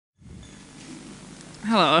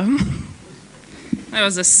Hello. That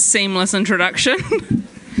was a seamless introduction.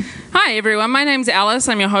 Hi, everyone. My name's Alice.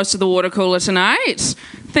 I'm your host of the water cooler tonight.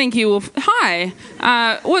 Thank you all. Hi.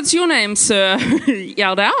 What's your name, sir?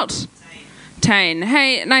 Yelled out. Tane.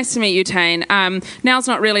 Hey, nice to meet you, Tane. Now's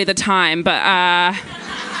not really the time, but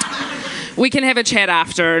we can have a chat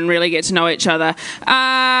after and really get to know each other.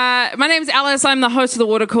 My name's Alice. I'm the host of the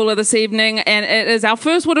water cooler this evening, and it is our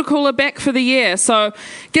first water cooler back for the year. So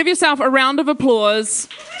give yourself a round of applause.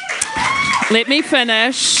 Let me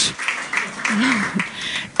finish.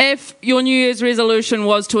 If your New Year's resolution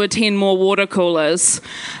was to attend more water coolers,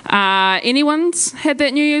 anyone's had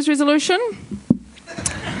that New Year's resolution?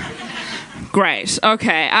 Great.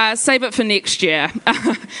 Okay. Save it for next year.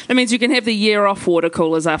 That means you can have the year off water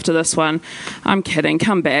coolers after this one. I'm kidding.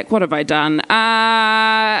 Come back. What have I done?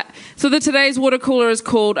 So today's water cooler is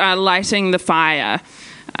called Lighting the Fire.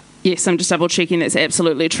 Yes, I'm just double checking that's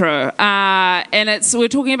absolutely true. And we're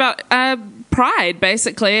talking about pride,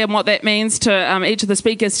 basically, and what that means to each of the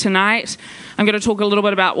speakers tonight. I'm going to talk a little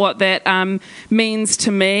bit about what that means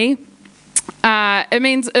to me. It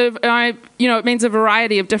means it means a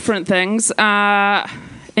variety of different things, and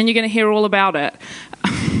you're going to hear all about it.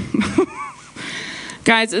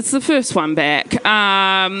 Guys, it's the first one back.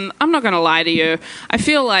 I'm not going to lie to you. I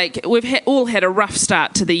feel like we've all had a rough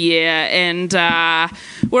start to the year, and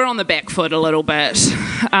we're on the back foot a little bit.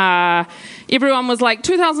 Everyone was like,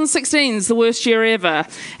 2016 is the worst year ever,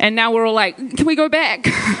 and now we're all like, can we go back?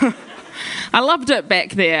 I loved it back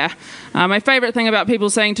there. My favourite thing about people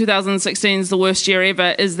saying 2016 is the worst year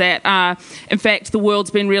ever is that, in fact, the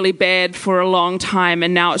world's been really bad for a long time,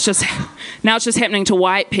 and now it's just happening to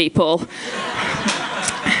white people.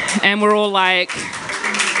 And we're all like,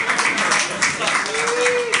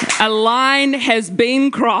 a line has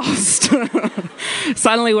been crossed.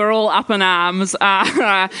 Suddenly we're all up in arms.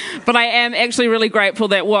 But I am actually really grateful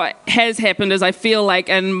that what has happened is I feel like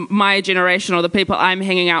in my generation, or the people I'm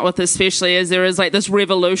hanging out with especially, is there is like this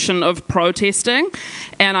revolution of protesting.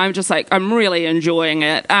 And I'm just like, I'm really enjoying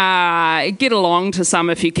it. Get along to some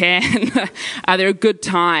if you can. They're a good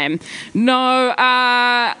time. No,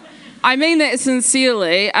 I mean that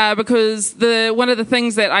sincerely, because one of the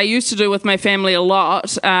things that I used to do with my family a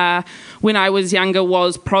lot when I was younger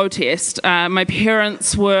was protest. My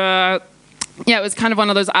parents were, it was kind of one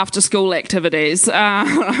of those after-school activities.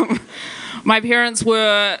 My parents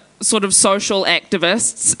were sort of social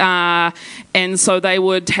activists, and so they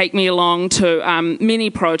would take me along to many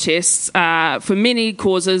protests for many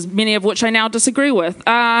causes, many of which I now disagree with.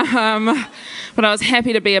 But I was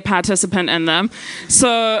happy to be a participant in them.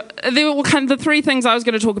 So there were kind of the three things I was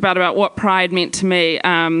going to talk about what pride meant to me.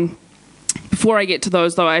 Before I get to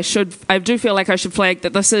those, though, I do feel like I should flag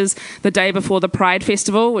that this is the day before the Pride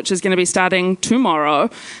Festival, which is going to be starting tomorrow.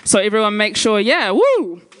 So everyone make sure, that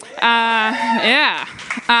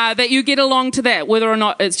you get along to that, whether or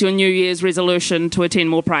not it's your New Year's resolution to attend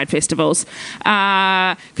more Pride festivals.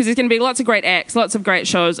 Because there's going to be lots of great acts, lots of great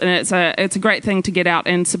shows, and it's a great thing to get out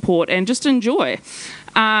and support and just enjoy.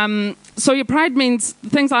 So your pride means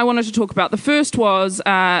things I wanted to talk about. The first was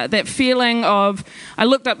that feeling of, I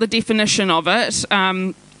looked up the definition of it,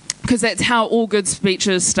 because that's how all good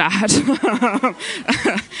speeches start.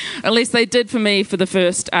 At least they did for me for the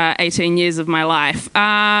first 18 years of my life.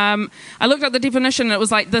 I looked up the definition, and it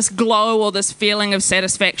was like this glow or this feeling of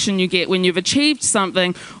satisfaction you get when you've achieved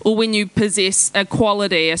something or when you possess a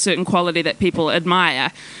certain quality that people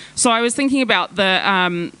admire. So I was thinking about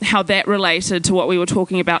how that related to what we were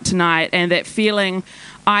talking about tonight, and that feeling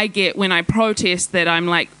I get when I protest, that I'm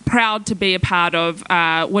like proud to be a part of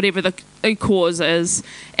whatever the cause is,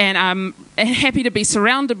 and I'm happy to be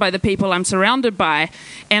surrounded by the people I'm surrounded by.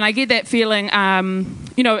 And I get that feeling, in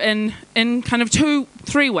kind of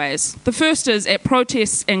three ways. The first is at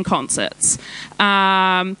protests and concerts.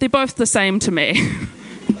 They're both the same to me.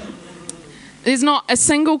 There's not a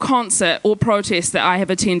single concert or protest that I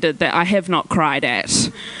have attended that I have not cried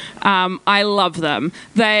at. I love them.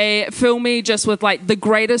 They fill me just with like the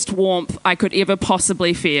greatest warmth I could ever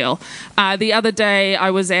possibly feel. The other day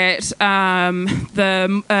I was at not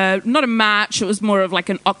a march, it was more of like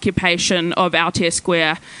an occupation of Aotea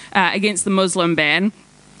Square against the Muslim ban.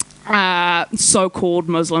 So-called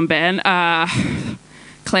Muslim ban.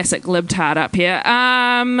 Classic libtard up here.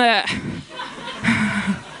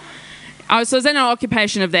 So I was in an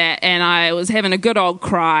occupation of that, and I was having a good old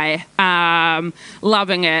cry,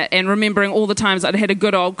 loving it, and remembering all the times I'd had a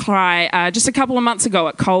good old cry just a couple of months ago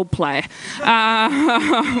at Coldplay.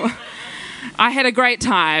 I had a great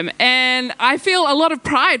time, and I feel a lot of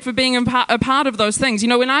pride for being a part of those things. You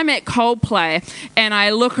know, when I'm at Coldplay and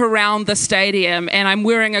I look around the stadium and I'm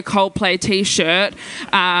wearing a Coldplay t-shirt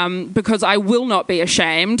because I will not be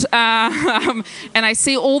ashamed, and I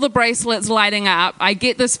see all the bracelets lighting up, I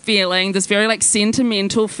get this feeling, this very like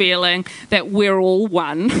sentimental feeling that we're all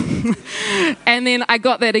one. And then I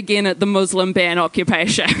got that again at the Muslim ban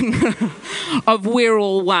occupation of we're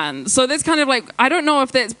all one. So that's kind of like, I don't know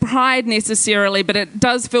if that's pride necessarily, but it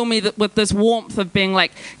does fill me with this warmth of being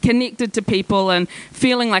like connected to people and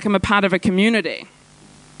feeling like I'm a part of a community.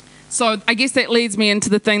 So I guess that leads me into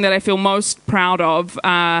the thing that I feel most proud of,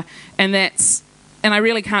 and I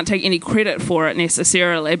really can't take any credit for it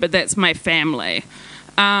necessarily, but that's my family.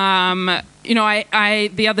 You know, I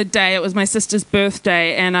the other day, it was my sister's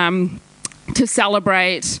birthday, and to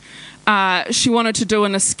celebrate, she wanted to do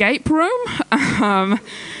an escape room.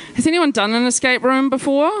 Has anyone done an escape room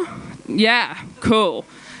before? Yeah, cool.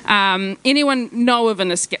 Anyone know of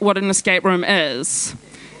what an escape room is?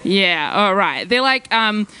 Yeah, all right. They're like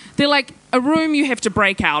a room you have to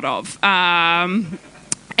break out of.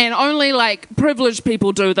 And only like privileged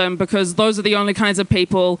people do them because those are the only kinds of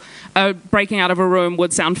people breaking out of a room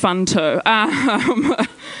would sound fun too.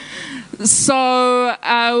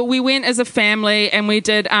 So we went as a family and we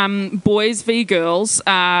did boys v girls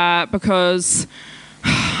because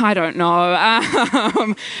I don't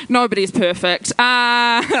know. Nobody's perfect.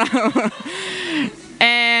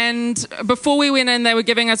 And before we went in, they were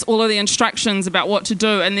giving us all of the instructions about what to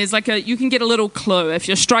do. And there's like you can get a little clue. If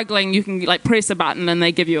you're struggling, you can like press a button and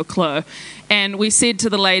they give you a clue. And we said to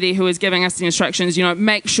the lady who was giving us the instructions, you know,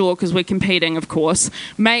 make sure, because we're competing, of course,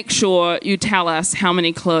 make sure you tell us how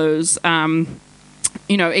many clues,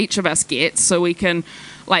 you know, each of us gets so we can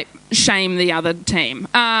like shame the other team.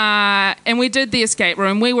 And we did the escape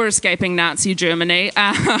room. We were escaping Nazi Germany.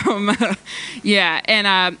 Yeah,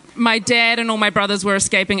 and my dad and all my brothers were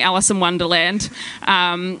escaping Alice in Wonderland.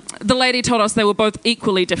 The lady told us they were both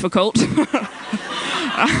equally difficult.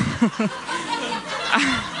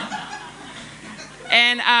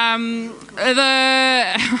 And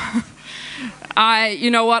you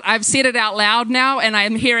know what? I've said it out loud now, and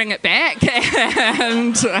I'm hearing it back,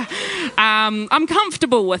 and I'm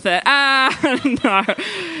comfortable with it. No.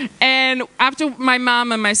 And after my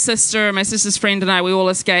mum and my sister's friend and I, we all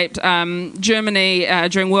escaped Germany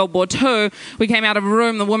during World War II. We came out of a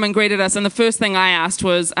room. The woman greeted us, and the first thing I asked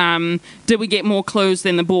was, "Did we get more clues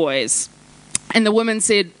than the boys?" And the woman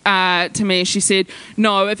said to me, she said,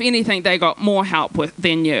 "No, if anything, they got more help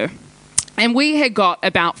than you." And we had got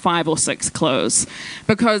about 5 or 6 clues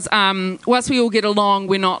because once we all get along,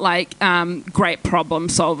 we're not like great problem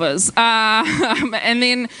solvers. And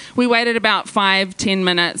then we waited about 5-10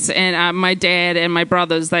 minutes, and my dad and my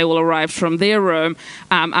brothers, they all arrived from their room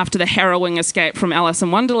after the harrowing escape from Alice in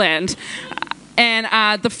Wonderland. And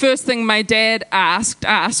the first thing my dad asked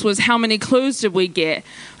us was, how many clues did we get?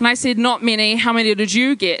 And I said, not many. How many did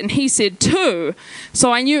you get? And he said 2.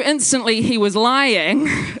 So I knew instantly he was lying.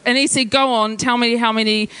 And he said, go on, tell me how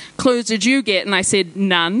many clues did you get? And I said,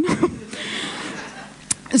 none.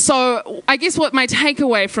 So I guess what my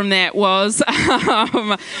takeaway from that was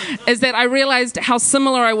is that I realized how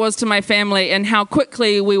similar I was to my family and how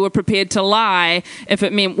quickly we were prepared to lie if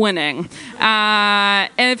it meant winning.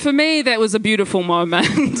 And for me, that was a beautiful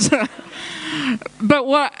moment. But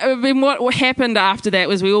what happened after that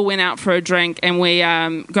was we all went out for a drink and we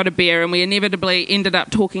got a beer, and we inevitably ended up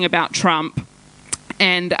talking about Trump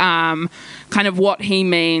and kind of what he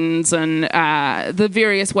means and the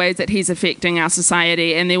various ways that he's affecting our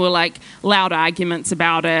society. And there were like loud arguments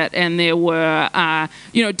about it, and there were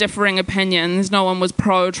differing opinions. No one was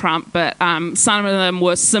pro-Trump, but some of them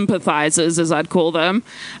were sympathizers, as I'd call them.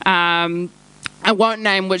 I won't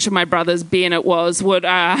name which of my brothers Ben it was like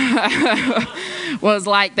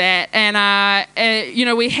that.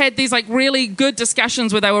 And we had these like really good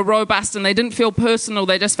discussions where they were robust and they didn't feel personal.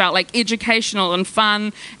 They just felt like educational and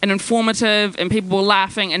fun and informative, and people were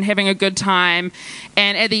laughing and having a good time.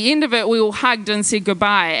 And at the end of it, we all hugged and said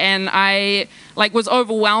goodbye. And I was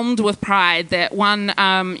overwhelmed with pride that one,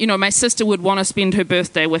 my sister would want to spend her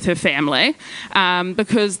birthday with her family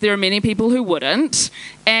because there are many people who wouldn't.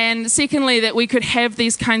 And secondly, that we could have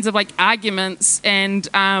these kinds of like arguments and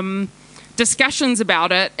discussions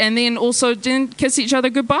about it, and then also didn't kiss each other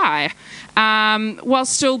goodbye while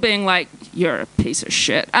still being like, you're a piece of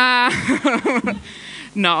shit.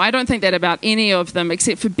 No, I don't think that about any of them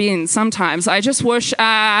except for Ben sometimes. I just wish...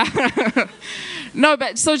 No,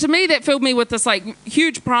 but so to me that filled me with this like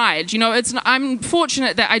huge pride. I'm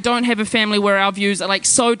fortunate that I don't have a family where our views are like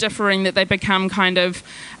so differing that they become kind of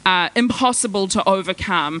impossible to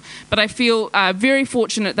overcome. But I feel very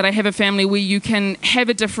fortunate that I have a family where you can have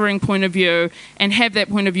a differing point of view and have that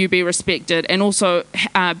point of view be respected, and also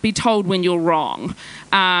be told when you're wrong,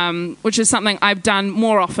 which is something I've done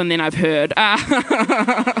more often than I've heard.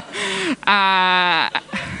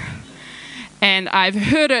 And I've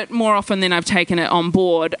heard it more often than I've taken it on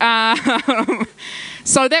board.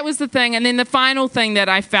 So that was the thing. And then the final thing that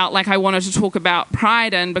I felt like I wanted to talk about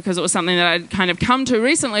pride in, because it was something that I'd kind of come to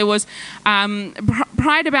recently, was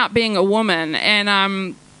pride about being a woman.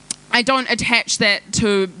 And I don't attach that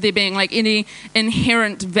to there being like any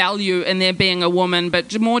inherent value in there being a woman,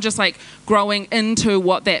 but more just like growing into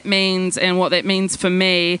what that means and what that means for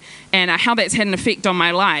me, and how that's had an effect on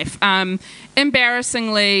my life.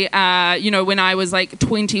 Embarrassingly, when I was like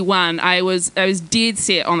 21, I was dead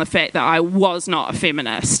set on the fact that I was not a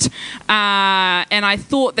feminist, and I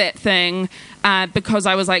thought that thing because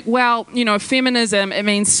I was like, well, feminism, it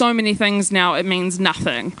means so many things now, it means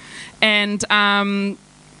nothing, and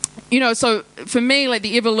so for me, like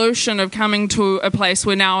the evolution of coming to a place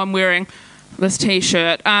where now I'm wearing this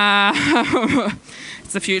T-shirt.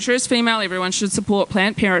 It's the future is female. Everyone should support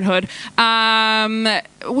Planned Parenthood.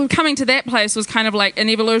 Coming to that place was kind of like an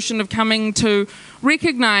evolution of coming to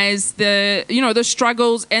recognize the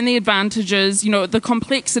struggles and the advantages, the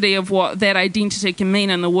complexity of what that identity can mean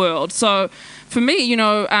in the world. So for me,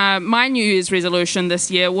 my New Year's resolution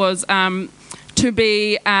this year was to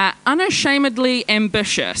be unashamedly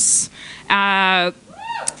ambitious.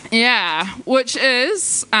 Which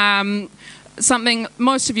is something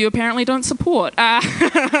most of you apparently don't support.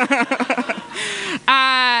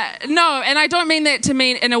 No, and I don't mean that to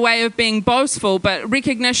mean in a way of being boastful, but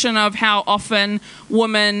recognition of how often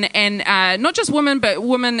women, and not just women, but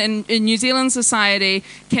women in New Zealand society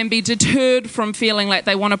can be deterred from feeling like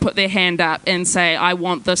they want to put their hand up and say, I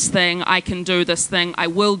want this thing, I can do this thing, I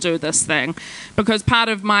will do this thing. Because part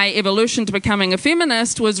of my evolution to becoming a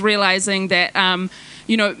feminist was realizing that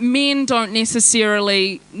men don't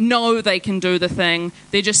necessarily know they can do the thing,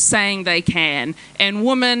 they're just saying they can. And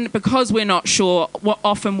women, because we're not sure,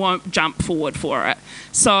 often won't jump forward for it.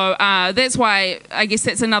 So that's why I guess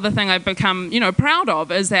that's another thing I've become, proud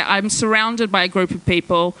of, is that I'm surrounded by a group of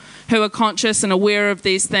people who are conscious and aware of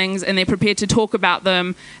these things, and they're prepared to talk about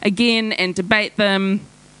them again and debate them,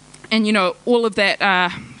 and, all of that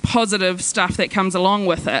positive stuff that comes along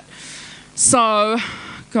with it. So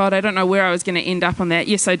God, I don't know where I was going to end up on that.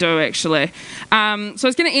 Yes, I do, actually. So I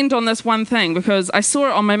was going to end on this one thing, because I saw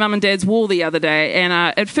it on my mum and dad's wall the other day,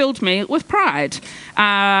 and it filled me with pride.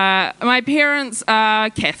 My parents are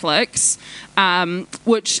Catholics,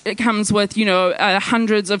 which it comes with,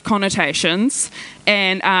 hundreds of connotations,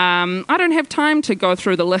 and I don't have time to go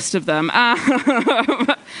through the list of them.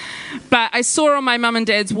 But I saw on my mum and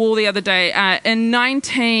dad's wall the other day, in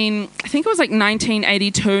 1982,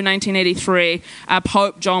 1983,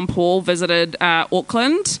 Pope John Paul visited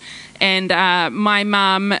Auckland, and my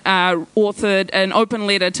mum authored an open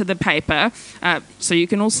letter to the paper, so you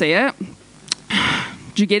can all see it.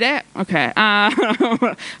 Did you get it? Okay. I'm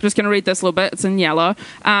just going to read this a little bit. It's in yellow.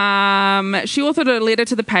 She authored a letter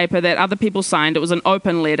to the paper that other people signed. It was an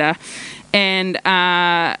open letter, and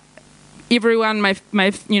everyone,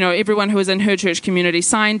 everyone who was in her church community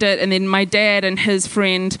signed it, and then my dad and his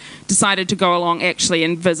friend decided to go along actually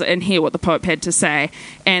and visit and hear what the Pope had to say.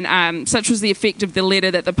 And such was the effect of the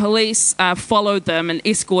letter that the police followed them and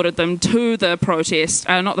escorted them to the protest,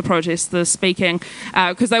 the speaking,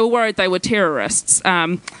 because they were worried they were terrorists,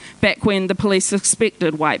 back when the police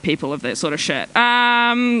suspected white people of that sort of shit.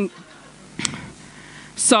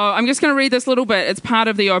 So I'm just going to read this little bit. It's part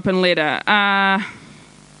of the open letter.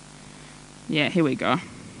 Yeah, here we go.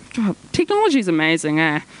 God, technology is amazing,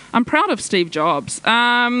 eh? I'm proud of Steve Jobs.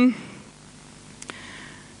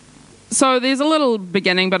 So there's a little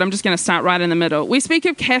beginning, but I'm just going to start right in the middle. We speak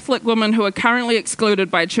of Catholic women who are currently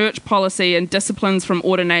excluded by church policy and disciplines from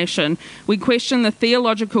ordination. We question the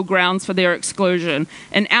theological grounds for their exclusion.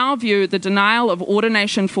 In our view, the denial of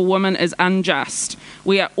ordination for women is unjust.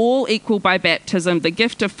 We are all equal by baptism. The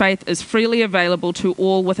gift of faith is freely available to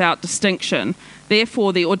all without distinction.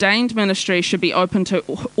 Therefore, the ordained ministry should be open to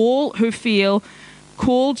all who feel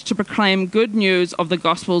called to proclaim good news of the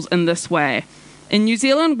Gospels in this way. In New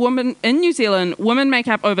Zealand, women make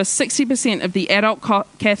up over 60% of the adult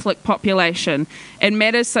Catholic population. In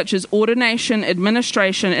matters such as ordination,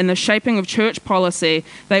 administration, and the shaping of church policy,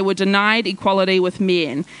 they were denied equality with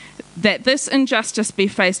men. That this injustice be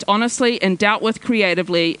faced honestly and dealt with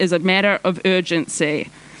creatively is a matter of urgency.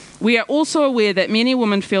 We are also aware that many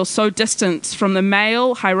women feel so distant from the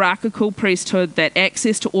male hierarchical priesthood that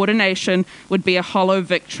access to ordination would be a hollow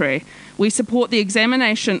victory. We support the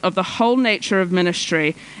examination of the whole nature of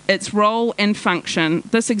ministry, its role and function.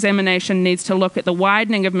 This examination needs to look at the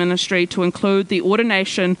widening of ministry to include the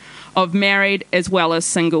ordination of married as well as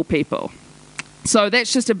single people. So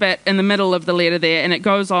that's just a bit in the middle of the letter there, and it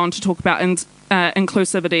goes on to talk about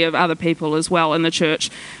inclusivity of other people as well in the church.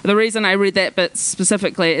 The reason I read that bit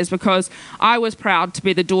specifically is because I was proud to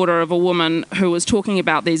be the daughter of a woman who was talking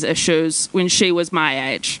about these issues when she was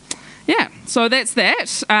my age. Yeah, so that's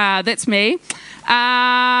that. That's me.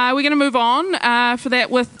 We're going to move on for that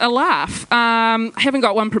with a laugh. I haven't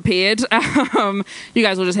got one prepared. You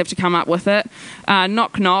guys will just have to come up with it.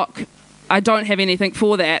 Knock, knock. I don't have anything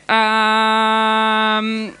for that.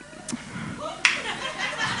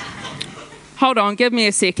 Hold on, give me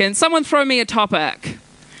a second. Someone throw me a topic.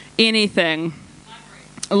 Anything.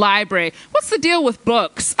 Library. What's the deal with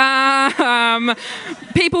books?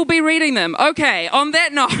 People be reading them. Okay, on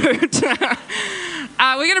that note,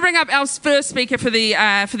 we're going to bring up our first speaker for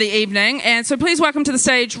the evening. And so please welcome to the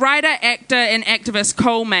stage writer, actor, and activist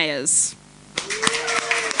Cole Mayers.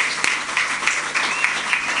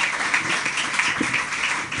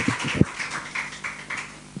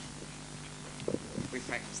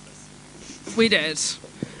 We did.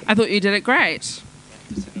 I thought you did it great.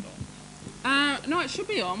 No, it should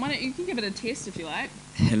be on. Why don't you can give it a test if you like.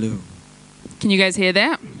 Hello. Can you guys hear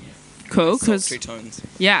that? Cool. Sultry tones.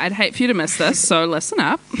 Yeah, I'd hate for you to miss this, so listen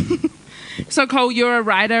up. So, Cole, you're a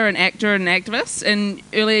writer, an actor, and an activist, and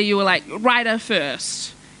earlier you were like, writer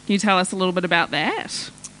first. Can you tell us a little bit about that?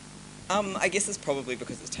 I guess it's probably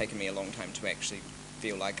because it's taken me a long time to actually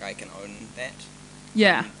feel like I can own that.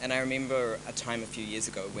 Yeah. And I remember a time a few years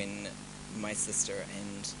ago when my sister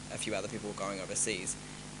and a few other people were going overseas,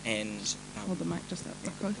 and Hold the mic just up.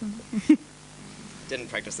 didn't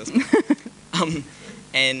practice this.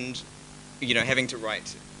 And having to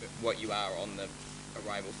write what you are on the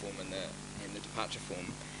arrival form and the departure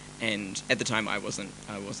form. And at the time, I wasn't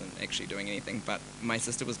actually doing anything. But my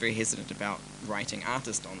sister was very hesitant about writing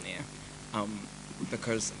artist on there,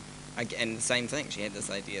 because, again, the same thing. She had this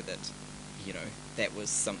idea that, that was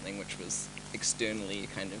something which was externally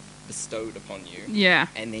kind of bestowed upon you. Yeah.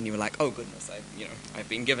 And then you were like, oh goodness, I've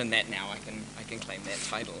been given that now. I can claim that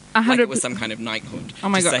title. 100%. Like it was some kind of knighthood. Oh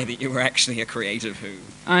my to God. say that you were actually a creative who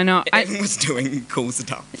I know. was doing cool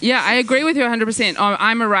stuff. Yeah, I agree with you 100%.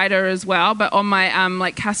 I'm a writer as well, but on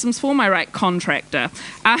my customs form, I write contractor.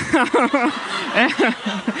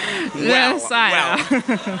 Yes,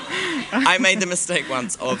 I made the mistake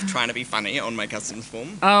once of trying to be funny on my customs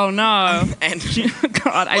form. Oh no! And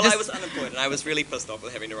God, I was unemployed, and I was really pissed off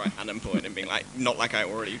with having to write unemployed and being like, not like I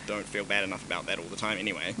already don't feel bad enough about that all the time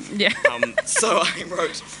anyway. Yeah. So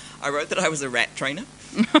I wrote that I was a rat trainer.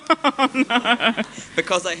 Oh, no.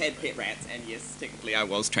 Because I had pet rats, and yes, technically I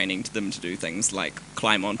was training them to do things like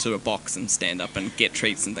climb onto a box and stand up and get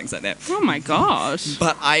treats and things like that. Oh my gosh!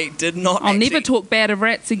 But I did not. I'll never talk bad of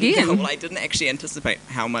rats again. No, well, I didn't actually anticipate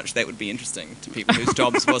how much that would be interesting to people whose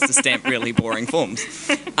jobs was to stamp really boring forms.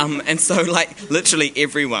 And so, like, literally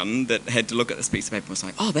everyone that had to look at this piece of paper was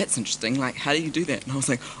like, "Oh, that's interesting. Like, how do you do that?" And I was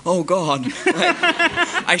like, "Oh God, like,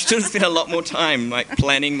 I should have spent a lot more time like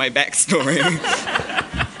planning my backstory."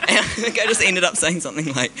 And I think I just ended up saying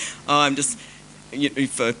something like, "Oh, I'm just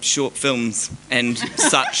for short films and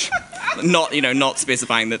such," not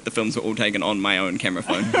specifying that the films were all taken on my own camera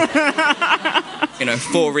phone.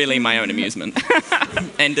 For really my own amusement,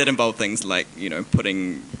 and did involve things like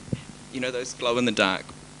putting, those glow in the dark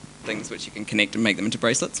things which you can connect and make them into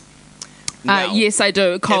bracelets. Well, yes, I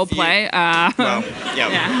do. Coldplay.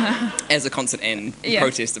 Yeah. As a concert and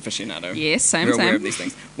protest aficionado. Yes, same. You're aware of these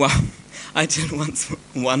things. Well, I did one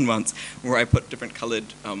once where I put different coloured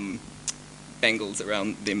bangles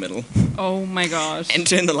around their middle. Oh my gosh. And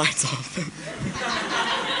turned the lights off.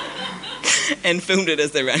 And filmed it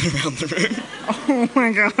as they ran around the room. Oh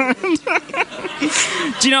my God.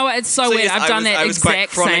 Do you know what? It's so weird. Yes, I've done that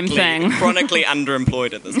exact same thing. Chronically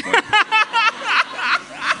underemployed at this point.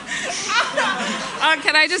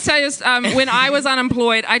 Can I just tell you, when I was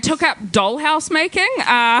unemployed, I took up dollhouse making.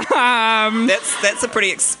 That's a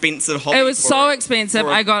pretty expensive hobby. It was so expensive.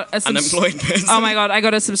 I got a unemployed person. Oh my God! I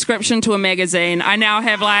got a subscription to a magazine. I now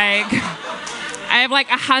have like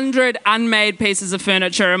 100 unmade pieces of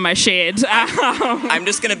furniture in my shed. I'm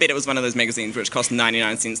just going to bet it was one of those magazines which cost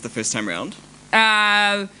 99 cents the first time round.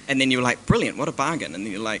 And then you were like, brilliant, what a bargain. And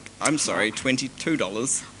then you're like, I'm sorry,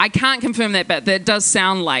 $22. I can't confirm that, but that does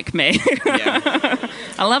sound like me. Yeah.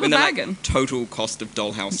 I love a when they're bargain. like, total cost of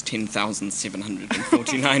Dollhouse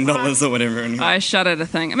 $10,749 or whatever. And I shudder to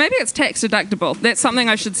think. Maybe it's tax deductible. That's something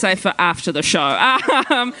I should say for after the show.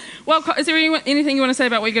 Well, is there anything you want to say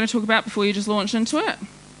about what you're going to talk about before you just launch into it?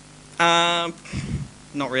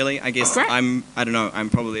 not really. I guess Great. I don't know. I'm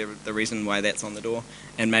probably the reason why that's on the door,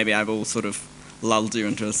 and maybe I've all sort of lulled you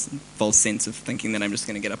into a false sense of thinking that I'm just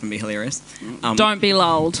going to get up and be hilarious. Don't be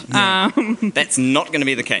lulled. Yeah. That's not going to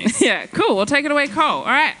be the case. Yeah, cool. We'll take it away, Cole. All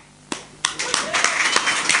right.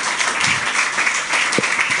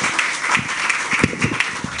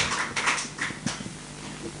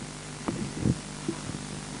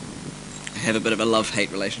 I have a bit of a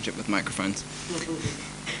love-hate relationship with microphones.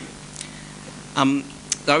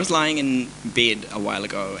 I was lying in bed a while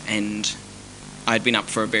ago, and I'd been up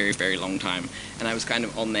for a very, very long time, and I was kind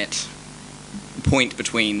of on that point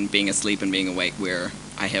between being asleep and being awake where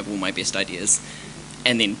I have all my best ideas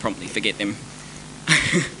and then promptly forget them.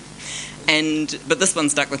 But this one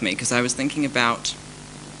stuck with me because I was thinking about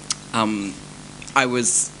I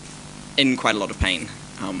was in quite a lot of pain,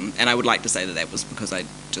 and I would like to say that was because I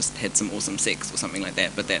just had some awesome sex or something like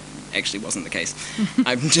that, but that actually wasn't the case.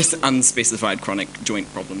 I'm just unspecified chronic joint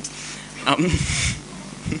problems.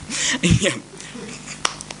 Yeah.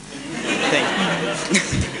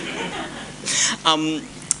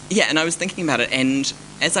 Yeah, and I was thinking about it, and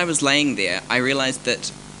as I was laying there, I realized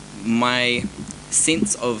that my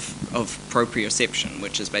sense of proprioception,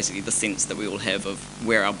 which is basically the sense that we all have of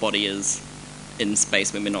where our body is in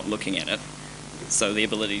space when we're not looking at it, so the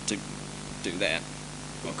ability to do that.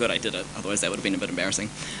 Well, good, I did it, otherwise that would have been a bit embarrassing.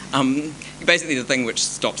 Basically the thing which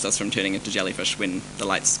stops us from turning into jellyfish when the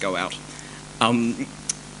lights go out.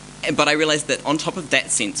 But I realised that on top of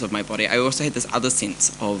that sense of my body, I also had this other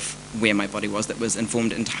sense of where my body was that was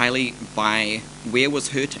informed entirely by where was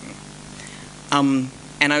hurting. And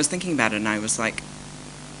I was thinking about it, and I was like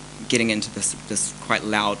getting into this quite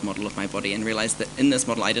loud model of my body, and realised that in this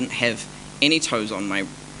model I didn't have any toes on my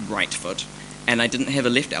right foot, and I didn't have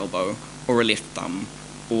a left elbow or a left thumb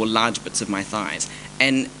or large bits of my thighs.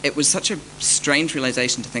 And it was such a strange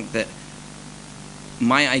realisation to think that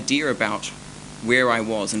my idea about where I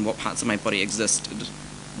was and what parts of my body existed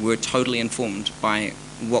were totally informed by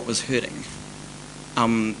what was hurting.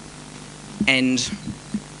 And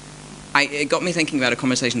it got me thinking about a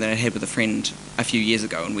conversation that I had with a friend a few years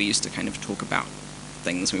ago, and we used to kind of talk about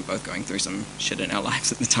things. We were both going through some shit in our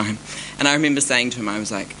lives at the time. And I remember saying to him, I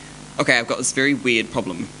was like, okay, I've got this very weird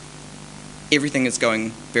problem. Everything is going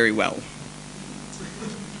very well.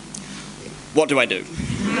 What do I do?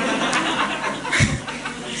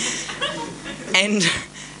 And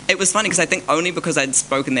it was funny because I think only because I'd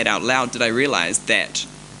spoken that out loud did I realise that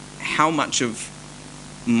how much of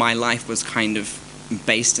my life was kind of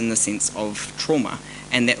based in the sense of trauma,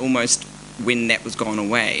 and that almost when that was gone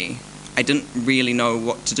away, I didn't really know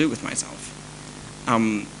what to do with myself.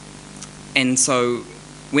 And so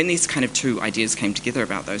when these kind of two ideas came together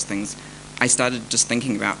about those things, I started just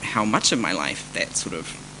thinking about how much of my life that sort of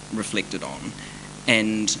reflected on.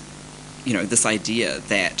 And, you know, this idea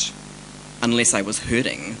that unless I was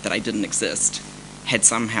hurting, that I didn't exist, had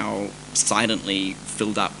somehow silently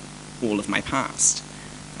filled up all of my past.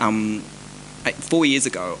 4 years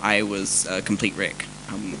ago, I was a complete wreck.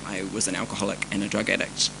 I was an alcoholic and a drug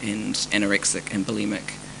addict and anorexic and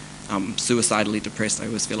bulimic, suicidally depressed. I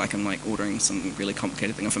always feel like I'm like ordering some really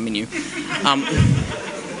complicated thing off a menu.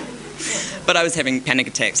 But I was having panic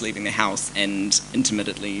attacks leaving the house and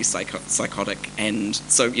intermittently psychotic, and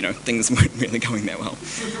so, you know, things weren't really going that well.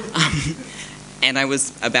 And I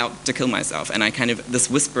was about to kill myself, and this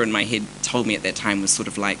whisper in my head told me at that time was sort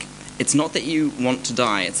of like, it's not that you want to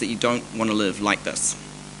die, it's that you don't want to live like this.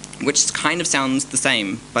 Which kind of sounds the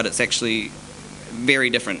same, but it's actually very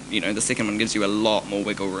different. You know, the second one gives you a lot more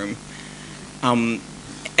wiggle room.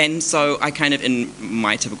 And so I kind of, in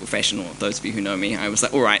my typical fashion, or those of you who know me, I was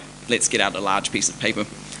like, all right, let's get out a large piece of paper.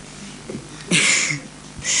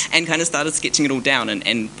 And kind of started sketching it all down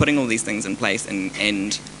and putting all these things in place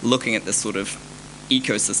and looking at this sort of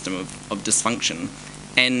ecosystem of dysfunction.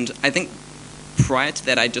 And I think prior to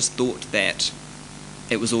that, I just thought that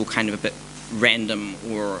it was all kind of a bit random,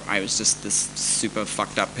 or I was just this super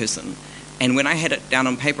fucked up person. And when I had it down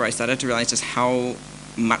on paper, I started to realize just how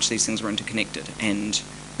much these things were interconnected, and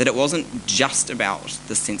that it wasn't just about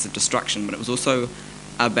the sense of destruction, but it was also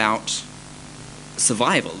about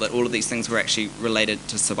survival, that all of these things were actually related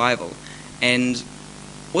to survival. And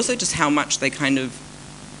also just how much they kind of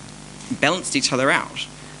balanced each other out.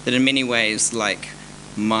 That in many ways, like,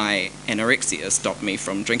 my anorexia stopped me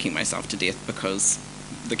from drinking myself to death because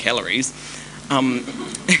the calories.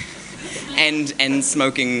 and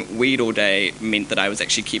smoking weed all day meant that I was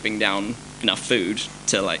actually keeping down enough food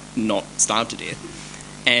to like not starve to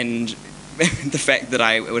death. And the fact that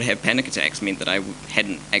I would have panic attacks meant that I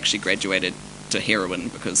hadn't actually graduated to heroin,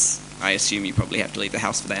 because I assume you probably have to leave the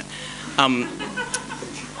house for that.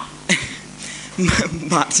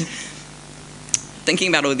 But thinking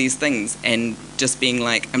about all these things and just being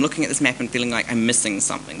like, I'm looking at this map and feeling like I'm missing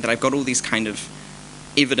something, that I've got all these kind of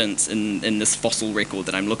evidence in this fossil record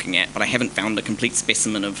that I'm looking at, but I haven't found a complete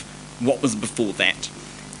specimen of what was before that.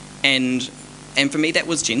 And for me, that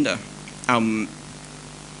was gender.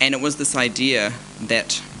 And it was this idea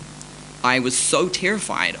that I was so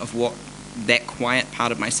terrified of what that quiet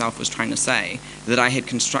part of myself was trying to say, that I had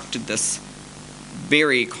constructed this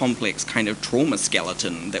very complex kind of trauma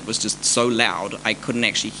skeleton that was just so loud I couldn't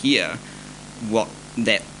actually hear what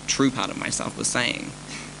that true part of myself was saying.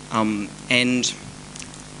 And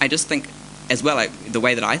I just think, as well, the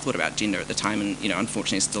way that I thought about gender at the time, and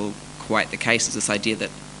unfortunately it's still quite the case, is this idea that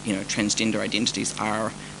transgender identities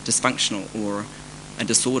are dysfunctional or a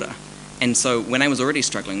disorder. And so when I was already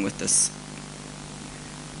struggling with this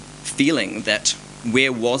feeling that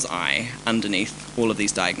where was I underneath all of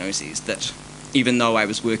these diagnoses, that even though I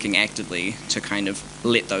was working actively to kind of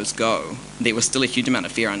let those go, there was still a huge amount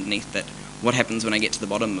of fear underneath that what happens when I get to the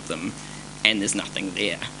bottom of them and there's nothing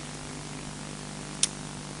there.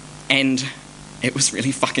 And it was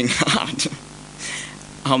really fucking hard.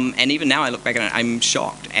 And even now I look back at it, I'm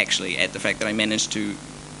shocked actually at the fact that I managed to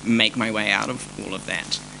make my way out of all of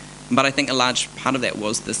that. But I think a large part of that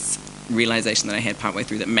was this realization that I had partway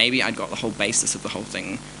through that maybe I'd got the whole basis of the whole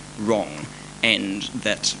thing wrong, and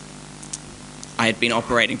that I had been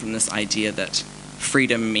operating from this idea that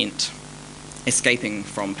freedom meant escaping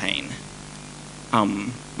from pain.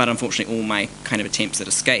 But unfortunately all my kind of attempts at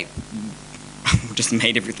escape just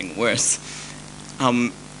made everything worse.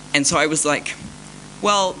 And so I was like,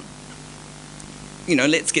 well,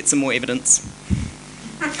 let's get some more evidence.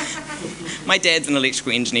 My dad's an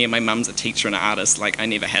electrical engineer, my mum's a teacher and an artist, like I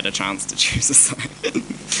never had a chance to choose a side.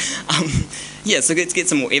 So let's get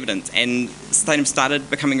some more evidence, and started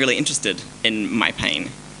becoming really interested in my pain.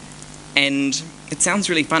 And it sounds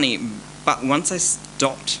really funny, but once I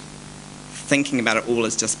stopped thinking about it all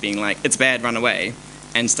as just being like, it's bad, run away,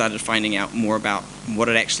 and started finding out more about what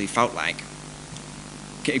it actually felt like,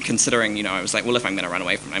 considering, I was like, well, if I'm going to run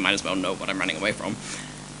away from it, I might as well know what I'm running away from.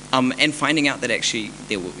 And finding out that actually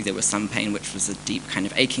there was some pain which was a deep kind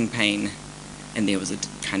of aching pain, and there was a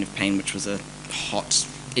kind of pain which was a hot,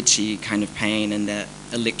 itchy kind of pain, and that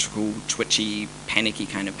electrical, twitchy, panicky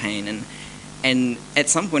kind of pain. And at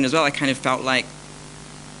some point as well, I kind of felt like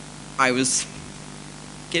I was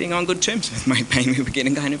getting on good terms with my pain. We were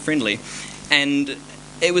getting kind of friendly. And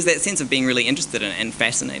it was that sense of being really interested in it and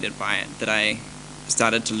fascinated by it that I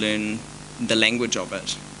started to learn the language of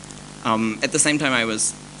it. At the same time, I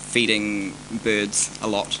was feeding birds a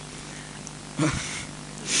lot.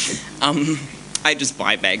 I just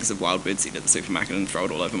buy bags of wild bird seed at the supermarket and throw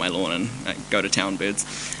it all over my lawn and go to town birds.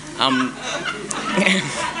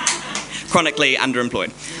 Chronically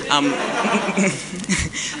underemployed.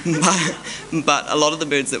 But a lot of the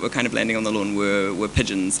birds that were kind of landing on the lawn were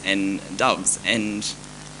pigeons and doves. And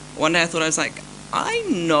one day I was like, I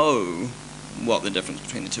know what the difference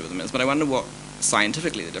between the two of them is, but I wonder what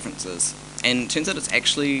scientifically the difference is. And it turns out it's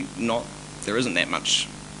actually not, there isn't that much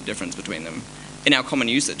difference between them. In our common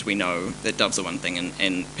usage, we know that doves are one thing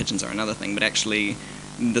and pigeons are another thing, but actually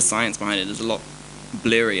the science behind it is a lot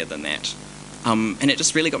blurrier than that. And it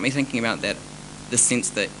just really got me thinking about that, the sense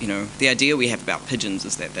that, the idea we have about pigeons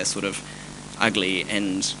is that they're sort of ugly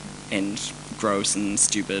and gross and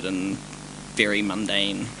stupid and very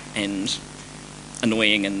mundane and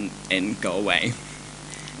annoying and go away.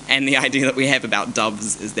 And the idea that we have about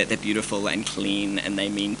doves is that they're beautiful and clean and they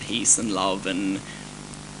mean peace and love and,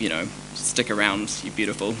 stick around, you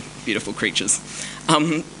beautiful, beautiful creatures.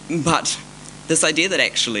 But this idea that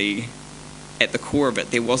actually, at the core of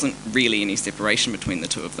it, there wasn't really any separation between the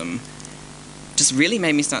two of them just really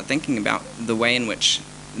made me start thinking about the way in which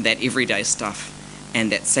that everyday stuff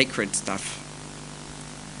and that sacred stuff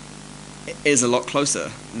is a lot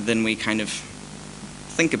closer than we kind of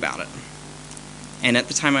think about it. And at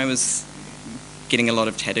the time I was getting a lot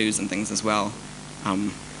of tattoos and things as well.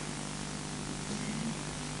 I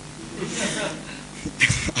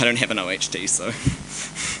don't have an OHT, so...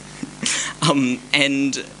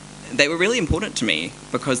 and they were really important to me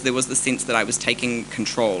because there was the sense that I was taking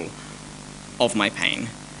control of my pain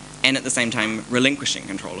and at the same time relinquishing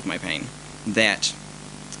control of my pain. That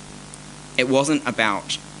it wasn't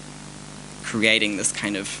about creating this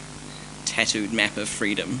kind of tattooed map of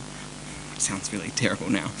freedom sounds really terrible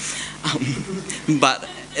now. But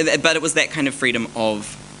it was that kind of freedom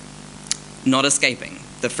of not escaping,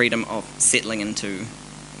 the freedom of settling into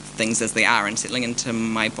things as they are and settling into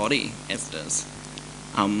my body as it is.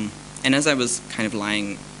 And as I was kind of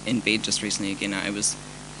lying in bed just recently again, I was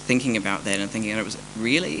thinking about that and thinking that it was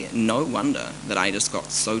really no wonder that I just got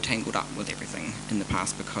so tangled up with everything in the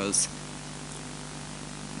past, because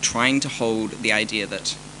trying to hold the idea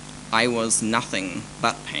that I was nothing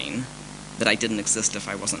but pain, that I didn't exist if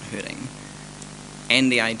I wasn't hurting,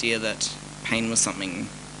 and the idea that pain was something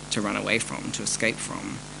to run away from, to escape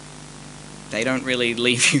from, they don't really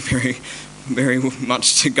leave you very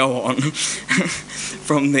much to go on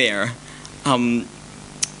from there.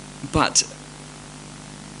 But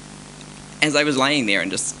as I was lying there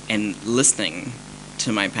and listening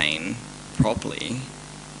to my pain properly,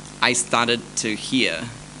 I started to hear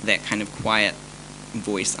that kind of quiet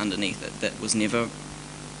voice underneath it that was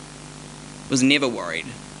never worried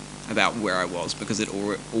about where I was, because it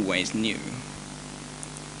always knew.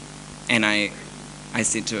 And I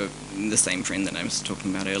said to the same friend that I was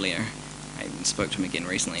talking about earlier, I spoke to him again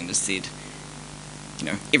recently and just said,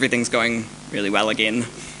 everything's going really well again.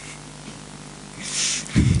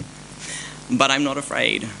 But I'm not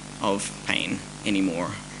afraid of pain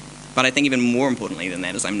anymore. But I think even more importantly than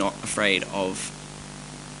that is I'm not afraid of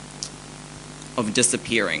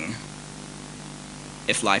disappearing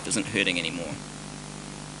if life isn't hurting anymore.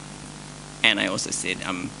 And I also said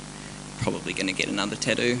I'm probably going to get another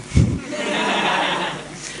tattoo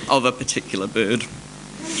of a particular bird.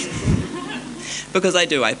 Because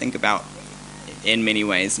I think about, in many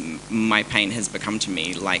ways, my pain has become to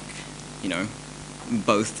me like,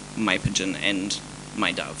 both my pigeon and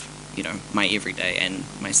my dove, my everyday and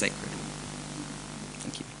my sacred.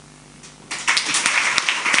 Thank you.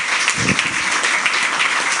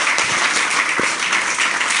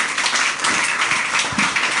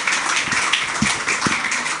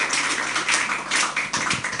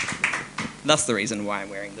 That's the reason why I'm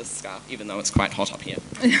wearing this scarf, even though it's quite hot up here.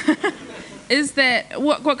 Is that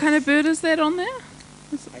what kind of bird is that on there?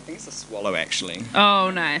 I think it's a swallow, actually.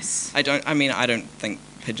 Oh, nice. I don't think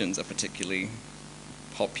pigeons are particularly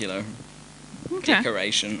popular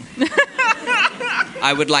decoration.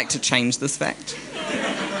 I would like to change this fact.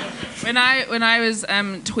 When I was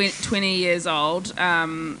 20 years old,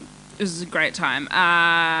 it was a great time.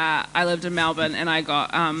 I lived in Melbourne, and I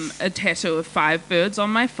got a tattoo of 5 birds on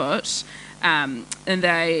my foot, and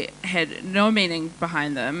they had no meaning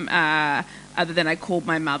behind them. Other than I called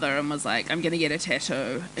my mother and was like, I'm going to get a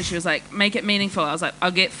tattoo. And she was like, make it meaningful. I was like,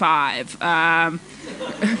 I'll get 5.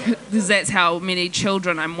 Because that's how many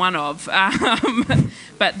children I'm one of.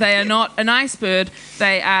 But they are not a nice bird.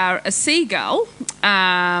 They are a seagull.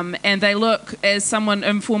 And they look, as someone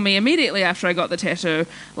informed me immediately after I got the tattoo,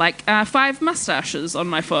 like 5 mustaches on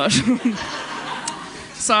my foot.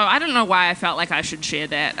 So I don't know why I felt like I should share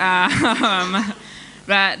that.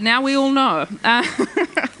 But now we all know.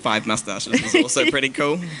 5 mustaches is also pretty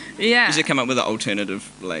cool. Yeah. You should come up with an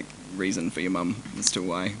alternative reason for your mum as to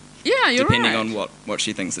why. Yeah, you're depending right. on what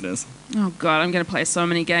she thinks it is. Oh God, I'm going to play so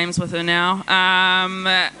many games with her now.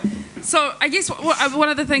 So I guess one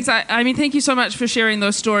of the things thank you so much for sharing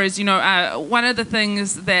those stories. One of the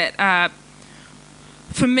things that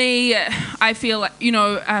for me, I feel,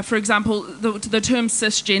 for example, the term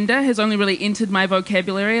cisgender has only really entered my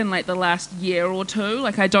vocabulary in the last year or two.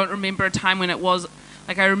 I don't remember a time when it was,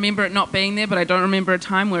 I remember it not being there, but I don't remember a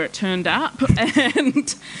time where it turned up.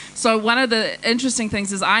 And so one of the interesting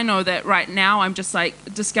things is I know that right now I'm just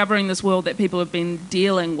discovering this world that people have been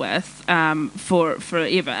dealing with for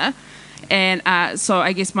forever. And so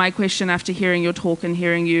I guess my question after hearing your talk and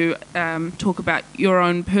hearing you talk about your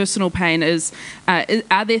own personal pain is,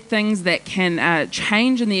 are there things that can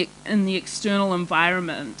change in the external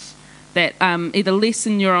environment that either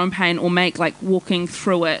lessen your own pain or make walking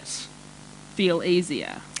through it feel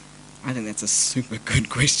easier? I think that's a super good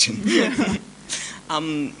question.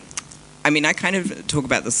 I kind of talk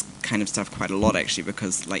about this kind of stuff quite a lot, actually,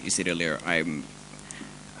 because like you said earlier, I'm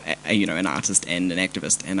an artist and an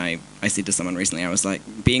activist, and I said to someone recently, I was like,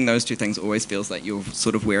 being those two things always feels like you're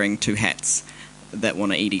sort of wearing 2 hats that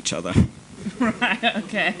want to eat each other. Right,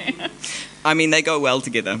 okay. They go well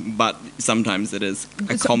together, but sometimes it is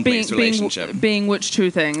a complex relationship. Being which 2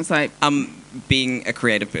 things? Being a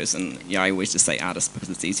creative person, I always just say artist because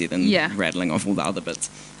it's easier than rattling off all the other bits.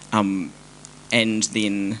 And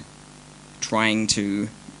then trying to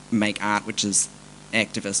make art which is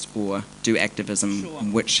activist or do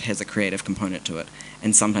activism which has a creative component to it.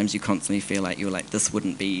 And sometimes you constantly feel like you're this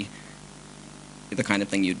wouldn't be the kind of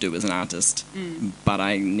thing you'd do as an artist, but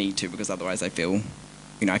I need to because otherwise I feel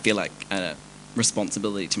I feel like a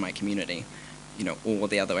responsibility to my community, or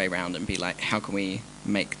the other way around, and be like, how can we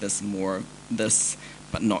make this more of this,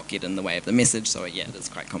 but not get in the way of the message? So yeah, it's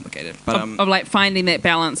quite complicated. But of like finding that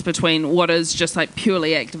balance between what is just like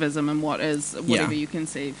purely activism and what is whatever you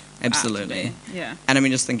conceive. Absolutely. Yeah. And I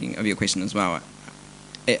mean, just thinking of your question as well,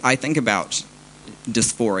 I think about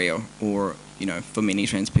dysphoria, or for many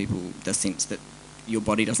trans people, the sense that your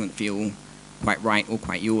body doesn't feel quite right or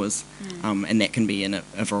quite yours, and that can be in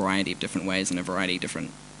a variety of different ways and a variety of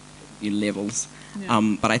different levels.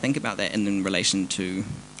 Yeah. But I think about that in relation to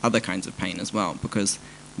other kinds of pain as well, because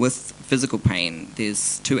with physical pain,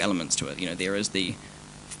 there's two elements to it. There is the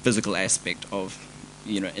physical aspect of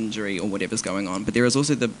injury or whatever's going on, but there is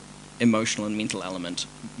also the emotional and mental element,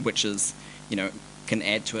 which is can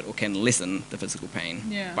add to it or can lessen the physical pain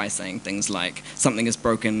by saying things like, something is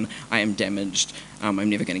broken, I am damaged, I'm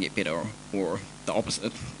never going to get better, or the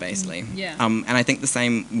opposite, basically. And I think the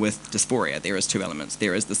same with dysphoria. There is two elements.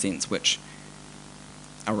 There is the sense which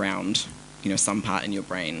around some part in your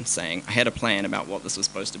brain saying, I had a plan about what this was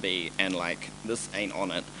supposed to be, and like, this ain't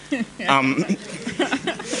on it.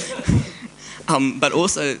 But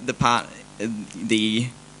also the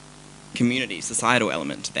community, societal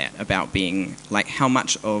element to that, about being like, how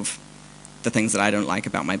much of the things that I don't like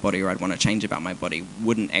about my body or I'd want to change about my body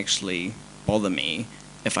wouldn't actually bother me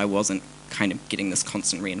if I wasn't kind of getting this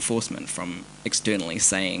constant reinforcement from externally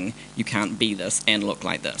saying, you can't be this and look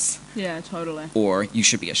like this. Yeah, totally. Or you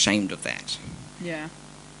should be ashamed of that. Yeah.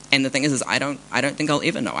 And the thing is I don't think I'll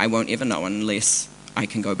ever know. I won't ever know unless I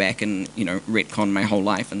can go back and, retcon my whole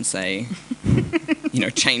life and say,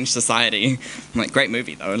 change society. I'm like, great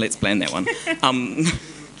movie though, let's plan that one.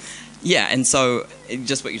 Yeah, and so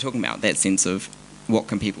just what you're talking about, that sense of what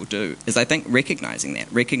can people do, is I think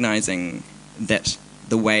recognizing that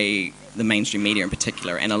the way the mainstream media in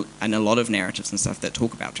particular, and a lot of narratives and stuff that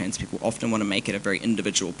talk about trans people, often want to make it a very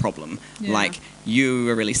individual problem. Yeah. Like, you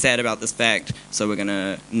are really sad about this fact, so we're going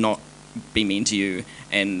to not be mean to you,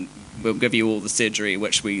 and we'll give you all the surgery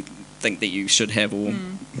which we think that you should have or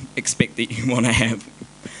expect that you want to have.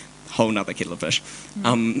 Whole nother kettle of fish.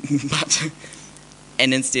 And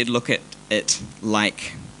instead look at it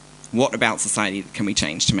like, what about society can we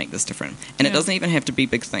change to make this different? And it doesn't even have to be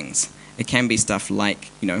big things. It can be stuff like,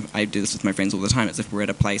 I do this with my friends all the time. It's if we're at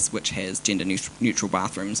a place which has gender neutral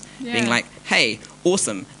bathrooms, being like, hey,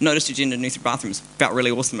 awesome, noticed your gender neutral bathrooms, felt really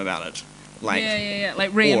awesome about it. Like,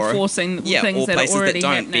 like reinforcing things that are already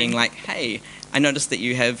happening. Being like, hey, I noticed that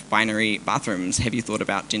you have binary bathrooms. Have you thought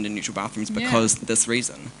about gender neutral bathrooms because this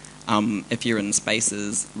reason? If you're in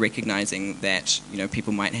spaces, recognizing that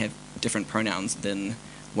people might have different pronouns than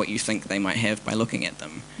what you think they might have by looking at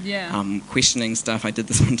them. Questioning stuff. I did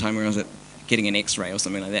this one time where I was getting an X-ray or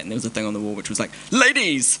something like that, and there was a thing on the wall which was like,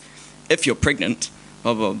 ladies, if you're pregnant,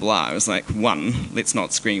 blah, blah, blah. I was like, one, let's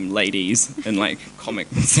not scream ladies in, like, Comic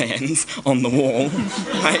Sans on the wall.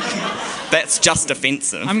 Like, that's just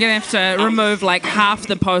offensive. I'm going to have to remove, like, half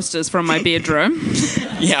the posters from my bedroom.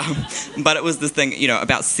 Yeah, but it was this thing,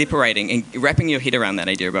 about separating and wrapping your head around that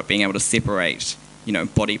idea about being able to separate,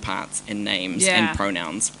 body parts and names and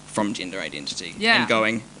pronouns from gender identity. And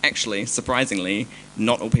going, actually, surprisingly,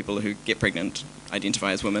 not all people who get pregnant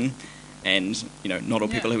identify as women. And not all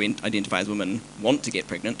people who identify as women want to get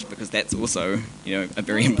pregnant, because that's also a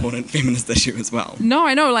very important feminist issue as well. No,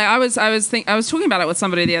 I know. Like I was talking about it with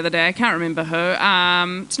somebody the other day. I can't remember who.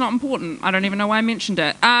 It's not important. I don't even know why I mentioned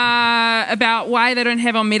it. About why they don't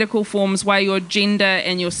have on medical forms why your gender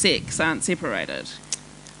and your sex aren't separated.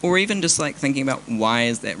 Or even just like thinking about, why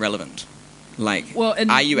is that relevant? Like,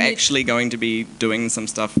 are you actually going to be doing some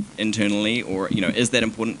stuff internally, or is that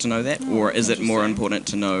important to know that, or is it more important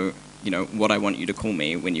to know what I want you to call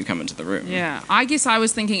me when you come into the room? Yeah, I guess I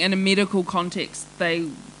was thinking in a medical context they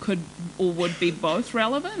could or would be both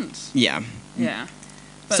relevant. Yeah. Yeah.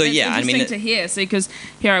 But so yeah, I mean, to hear, see, because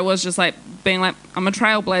here I was just like being like, I'm a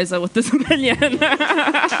trailblazer with this opinion,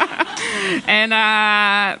 and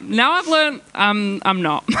now I've learned I'm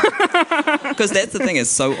not. Because that's the thing, is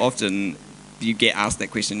so often you get asked that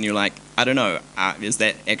question and you're like, I don't know, is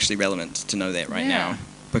that actually relevant to know that right now?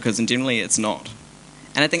 Because generally it's not.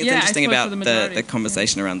 And I think it's interesting about the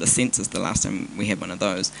conversation around the census. The last time we had one of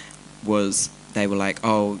those was they were like,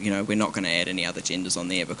 oh, we're not going to add any other genders on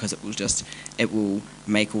there because it will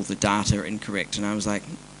make all the data incorrect. And I was like,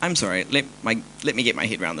 I'm sorry, let me get my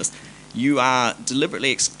head around this. You are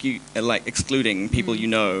deliberately excluding people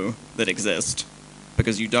that exist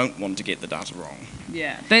because you don't want to get the data wrong.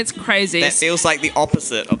 Yeah, that's crazy. That feels like the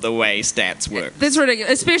opposite of the way stats work. That's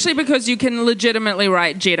ridiculous, especially because you can legitimately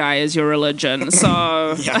write Jedi as your religion.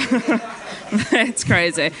 So, That's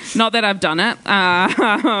crazy. Not that I've done it.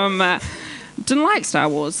 Didn't like Star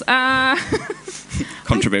Wars.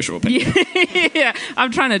 Controversial opinion. Yeah,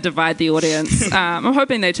 I'm trying to divide the audience. I'm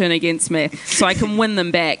hoping they turn against me so I can win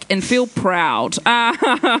them back and feel proud. Good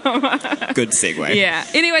segue. Yeah.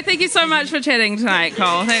 Anyway, thank you so much for chatting tonight,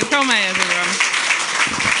 Cole. Thanks, Cole Mayers, everyone.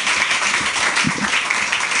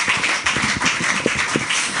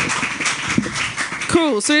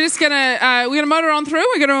 Cool. So we're gonna motor on through.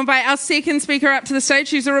 We're gonna invite our second speaker up to the stage.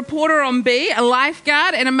 She's a reporter on B, a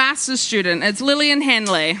lifeguard, and a master's student. It's Lillian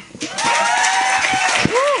Hanley.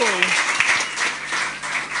 Ooh.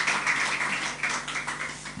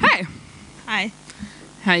 Hey.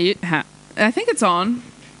 Hi. I think it's on.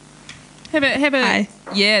 Have a. Hi.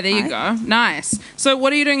 Yeah, there you Hi. go. Nice. So,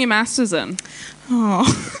 what are you doing your masters in? Oh.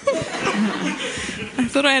 I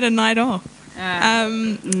thought I had a night off.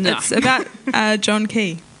 No. It's about John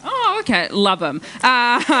Key. Oh, okay. Love him.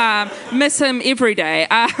 Miss him every day.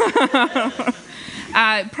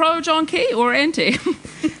 Pro John Key or anti?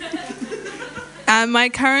 My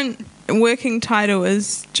current working title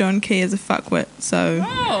is John Key as a fuckwit, so...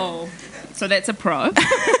 Oh, so that's a pro.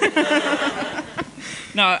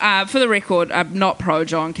 No, for the record, I'm not pro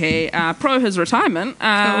John Key. Pro his retirement.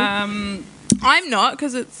 Cool. I'm not,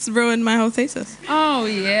 because it's ruined my whole thesis. Oh,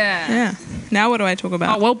 yeah. Yeah. Now what do I talk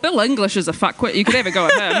about? Oh, well, Bill English is a fuckwit. You could have a go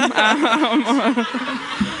at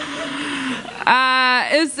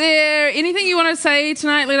him. Is there anything you want to say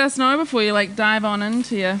tonight? Let us know before you dive on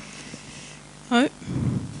into your... Oh.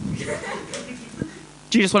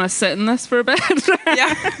 Do you just want to sit in this for a bit?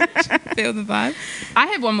 Yeah. Feel the vibe. I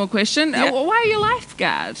have one more question. Yeah. Why are you a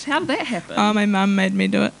lifeguard? How did that happen? Oh, my mum made me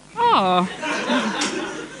do it. Oh.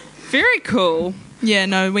 Very cool. Yeah,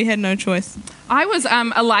 no, we had no choice. I was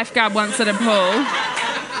a lifeguard once at a pool.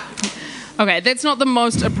 Okay, that's not the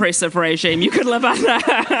most oppressive regime you could live under.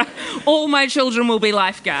 All my children will be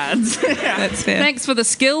lifeguards. That's fair. Thanks for the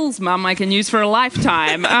skills, Mum, I can use for a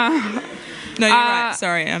lifetime. No, you're right.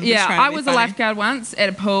 Sorry, I'm just trying to I be was funny. a lifeguard once at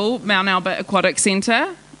a pool, Mount Albert Aquatic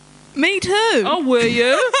Centre. Me too. Oh, were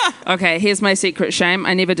you? Okay, here's my secret shame.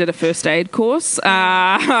 I never did a first aid course.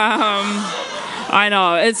 I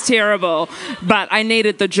know, it's terrible, but I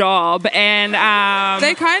needed the job, and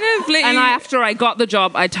They kind of let and you... after I got the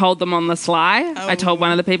job, I told them on the sly. I told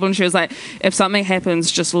one of the people, and she was like, "If something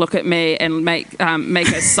happens, just look at me and make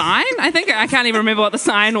a sign." I can't even remember what the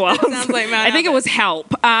sign was. Sounds like Mount I think it was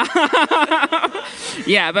help.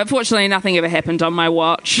 Yeah, but fortunately, nothing ever happened on my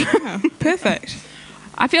watch. Oh, perfect.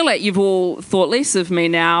 I feel like you've all thought less of me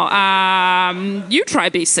now. You try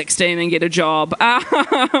be 16 and get a job.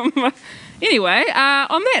 Anyway,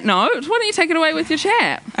 on that note, why don't you take it away with your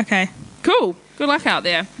chat? Okay. Cool. Good luck out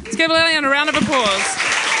there. Let's give Lillian a round of applause.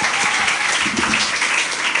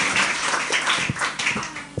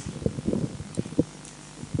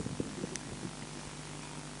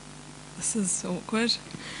 This is awkward.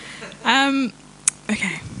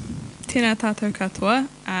 Okay. Tēnā tātou katoa.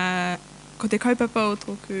 Ko te kaupapa o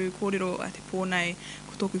tōku kōrero a te pōnei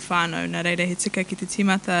ko tōku whānau. Nā reira he tika ki te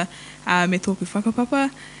timata me tōku whakapapa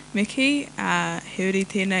me ki. He uri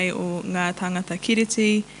tēnei o ngā tangata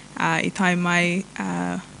kiriti I tai mai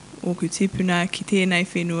o ku tipuna ki tēnei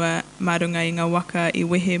whenua marunga i ngā waka I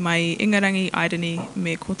wehe mai Ingarangi, Airani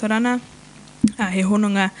me Kotarana. He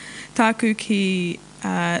hononga tāku ki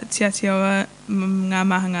Tiatiawa ngā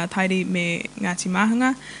mahanga tairi me Ngāti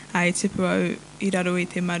Mahanga I tipu au I raro I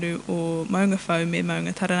te maru o Maunga Whau me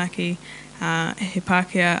Maunga Taranaki he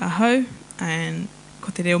Pākehā ahau and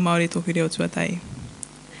ko te reo Māori tōku reo tuatai.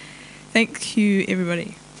 Thank you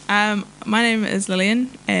everybody. My name is Lillian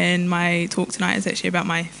and my talk tonight is actually about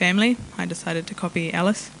my family. I decided to copy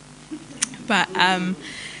Alice. But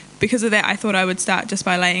because of that I thought I would start just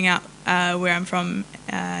by laying out where I'm from,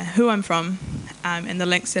 who I'm from, and the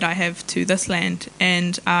links that I have to this land.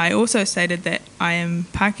 And I also stated that I am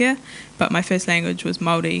Pākehā, but my first language was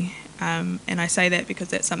Māori. And I say that because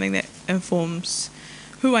that's something that informs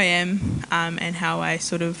who I am and how I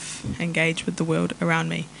sort of engage with the world around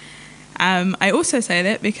me. I also say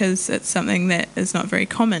that because it's something that is not very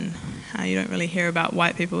common. You don't really hear about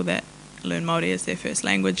white people that learn Māori as their first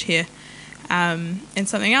language here. And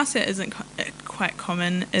something else that isn't quite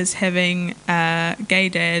common is having a gay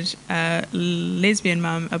dad, a lesbian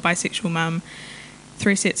mum, a bisexual mum,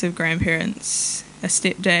 3 sets of grandparents, a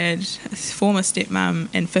stepdad, a former stepmum,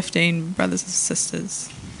 and 15 brothers and sisters.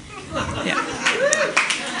 Yeah.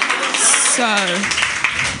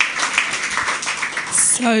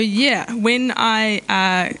 So yeah, when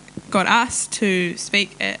I got asked to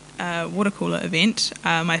speak at a water cooler event,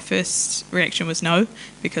 my first reaction was no,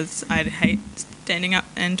 because I'd hate standing up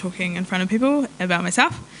and talking in front of people about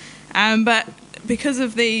myself. But because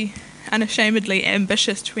of the unashamedly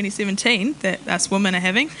ambitious 2017 that us women are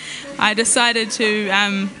having, I decided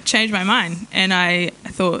to change my mind, and I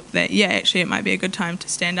thought that, actually it might be a good time to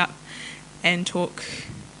stand up and talk,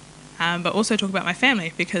 but also talk about my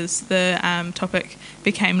family, because the topic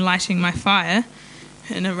became lighting my fire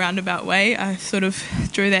in a roundabout way. I sort of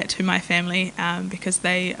drew that to my family because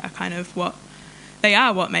they are kind of what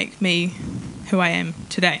make me who I am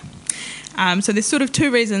today. So there's sort of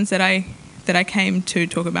two reasons that I came to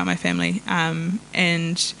talk about my family,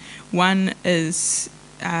 and one is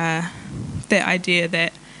the idea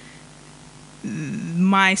that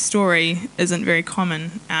my story isn't very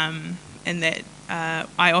common, and that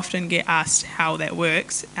I often get asked how that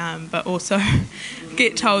works, but also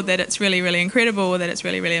get told that it's really, really incredible, or that it's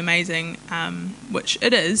really, really amazing, which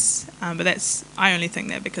it is, but I only think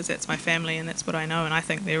that because that's my family and that's what I know, and I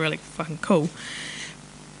think they're really fucking cool.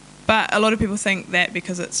 But a lot of people think that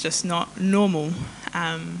because it's just not normal,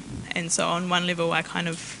 and so on one level I kind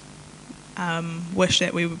of wish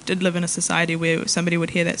that we did live in a society where somebody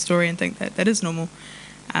would hear that story and think that that is normal.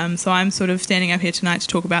 So I'm sort of standing up here tonight to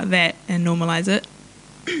talk about that and normalise it.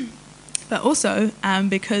 But also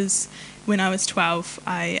because when I was 12,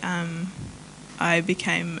 I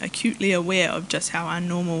became acutely aware of just how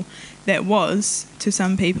unnormal that was to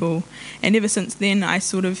some people, and ever since then I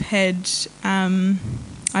sort of had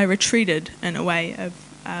I retreated in a way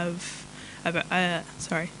I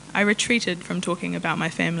retreated from talking about my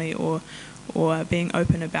family or being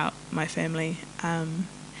open about my family.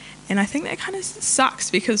 And I think that kind of sucks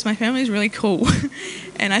because my family is really cool.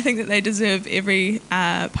 And I think that they deserve every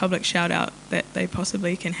public shout out that they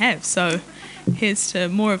possibly can have. So here's to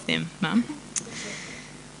more of them, Mum.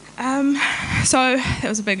 So that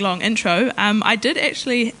was a big long intro. I did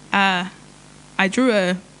actually, I drew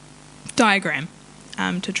a diagram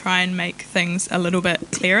to try and make things a little bit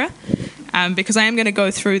clearer, because I am going to go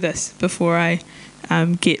through this before I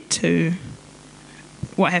get to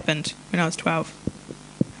what happened when I was 12.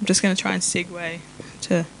 I'm just going to try and segue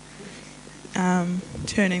to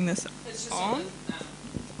turning this on.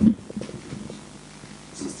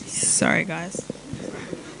 Sorry, guys.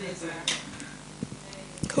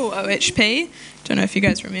 Cool, OHP. Don't know if you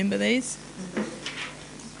guys remember these.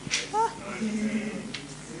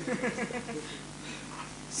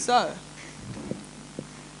 So,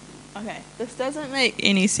 okay, this doesn't make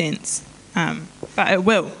any sense, but it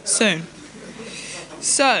will soon.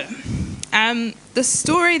 So, the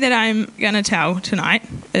story that I'm going to tell tonight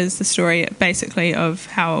is the story basically of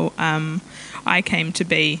how I came to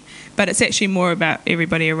be, but it's actually more about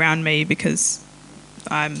everybody around me because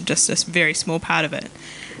I'm just a very small part of it.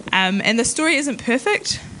 And the story isn't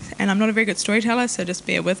perfect, and I'm not a very good storyteller, so just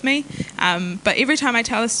bear with me. But every time I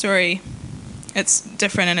tell a story, it's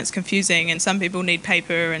different and it's confusing, and some people need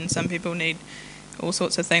paper and some people need all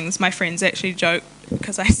sorts of things. My friends actually joke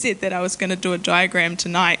because I said that I was going to do a diagram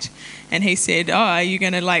tonight, and he said, "Oh, are you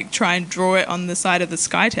going to try and draw it on the side of the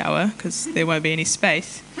Sky Tower because there won't be any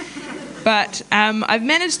space?" But I've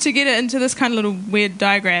managed to get it into this kind of little weird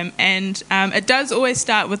diagram, and it does always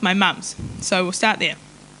start with my mums, so we'll start there.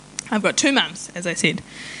 I've got two mums, as I said,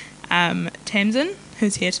 Tamsin,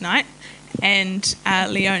 who's here tonight, and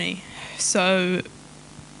Leonie. So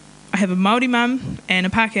I have a Māori mum and a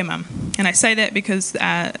Pākehā mum, and I say that because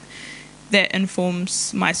that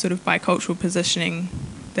informs my sort of bicultural positioning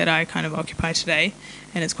that I kind of occupy today,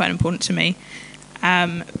 and it's quite important to me.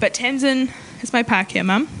 But Tamsin is my Pākehā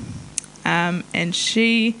mum, and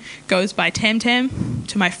she goes by Tam Tam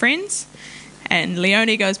to my friends, and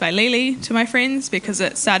Leonie goes by Lily to my friends because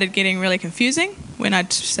it started getting really confusing when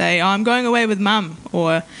I'd say, "Oh, I'm going away with Mum,"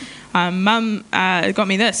 or Mum got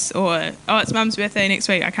me this, or "Oh, it's Mum's birthday next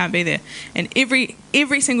week, I can't be there." And every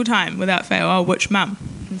single time, without fail, "Oh, which Mum?"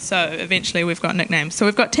 And so eventually we've got nicknames. So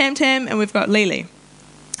we've got Tam Tam and we've got Lily.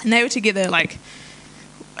 And they were together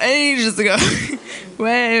ages ago,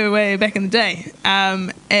 way back in the day.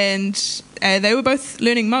 And they were both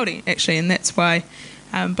learning Māori, actually, and that's why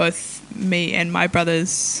both me and my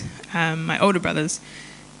brothers, my older brothers,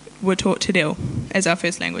 were taught Te Reo as our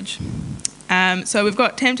first language. So we've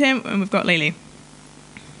got Tam Tam and we've got Lily.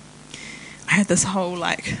 I had this whole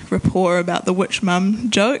rapport about the witch mum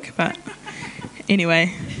joke, but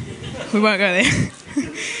anyway, we won't go there.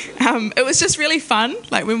 It was just really fun,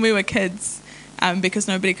 when we were kids, because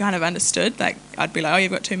nobody kind of understood. I'd be like, "Oh,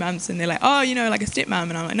 you've got two mums," and they're like, "Oh, a stepmum,"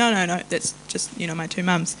 and I'm like, "No, that's just my two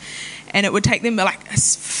mums." And it would take them a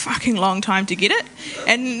fucking long time to get it,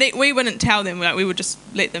 and we wouldn't tell them. We would just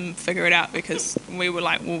let them figure it out because we were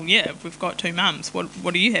like, "Well, yeah, we've got two mums.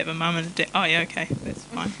 What do you have, a mum and a dad?" "Oh, yeah, okay, that's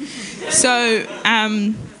fine." So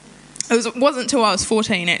it wasn't until I was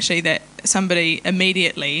 14 actually that somebody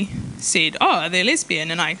immediately said, "Oh, they're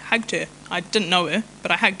lesbian," and I hugged her. I didn't know her,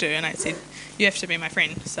 but I hugged her and I said, "You have to be my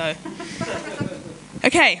friend." So,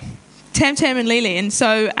 okay, Tam Tam and Lily, and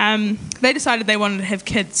so they decided they wanted to have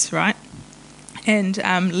kids, right? And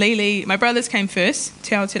Lily, my brothers came first,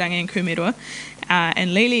 Te Aotearangi and Kumerua,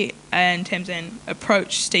 and Lily and Tamzan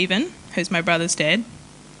approached Stephen, who's my brother's dad,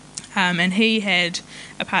 and he had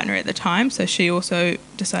a partner at the time, so she also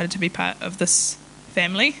decided to be part of this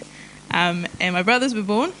family. And my brothers were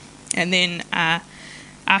born, and then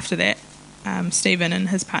after that, Stephen and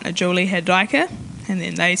his partner Julie had Raika, and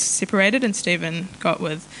then they separated, and Stephen got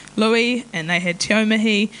with Louis, and they had Te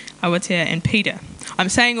Aumihi, Awatea, and Peter. I'm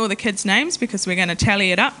saying all the kids' names because we're going to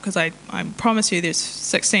tally it up, because I promise you there's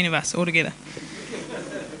 16 of us altogether.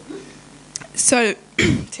 So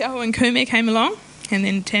Te Aho and Kume came along, and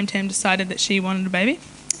then Tam Tam decided that she wanted a baby,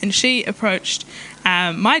 and she approached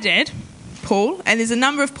my dad, Paul, and there's a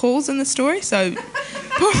number of Pauls in the story, so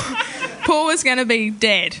Paul was going to be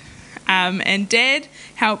Dad, and Dad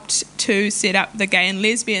helped to set up the gay and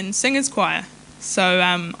lesbian singers choir. So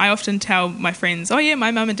I often tell my friends, "Oh yeah,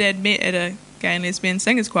 my mum and dad met at a gay and lesbian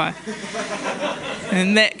singers choir,"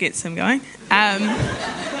 and that gets them going.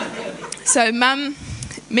 So Mum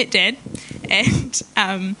met Dad, and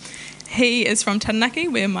he is from Taranaki,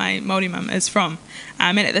 where my Māori mum is from.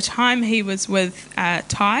 And at the time he was with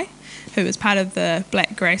Tai, who was part of the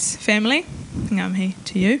Black Grace family. Ngāmihi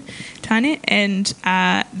to you, Tane. And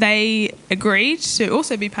they agreed to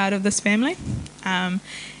also be part of this family.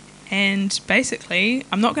 And basically,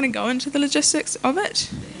 I'm not going to go into the logistics of it,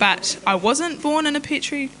 but I wasn't born in a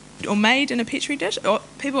petri, or made in a petri dish.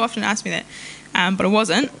 People often ask me that, but I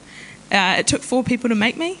wasn't. It took 4 people to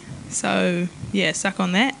make me, so yeah, suck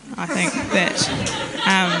on that. I think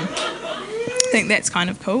that's kind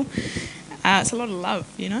of cool. It's a lot of love,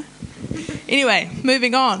 you know. Anyway,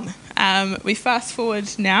 moving on. We fast forward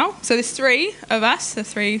now. So there's 3 of us, the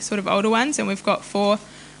 3 sort of older ones, and we've got 4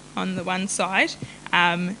 on the one side.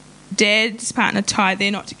 Dad's partner Tai,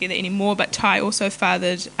 they're not together anymore, but Tai also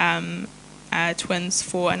fathered twins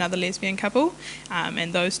for another lesbian couple,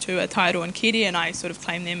 and those 2 are Tairo and Kiri, and I sort of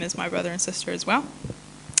claim them as my brother and sister as well.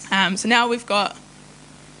 So now we've got,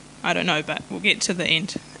 I don't know, but we'll get to the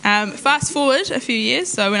end. Fast forward a few years,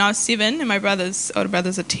 so when I was 7 and my older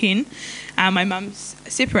brothers are 10, my mum's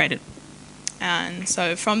separated. And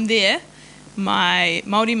so from there, my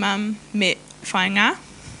Māori mum met Whainga,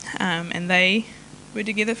 and they were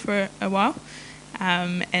together for a while.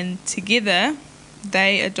 And together,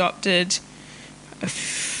 they adopted...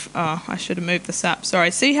 I should have moved this up.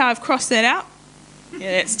 Sorry, see how I've crossed that out?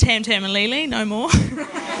 Yeah, that's Tam Tam and Lily, no more.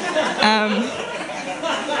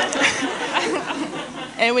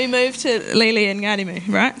 And we moved to Lily and Ngarimu,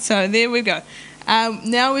 right? So there we go.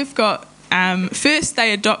 Now we've got... first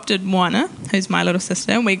they adopted Moana, who's my little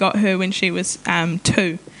sister, and we got her when she was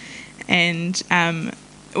 2. And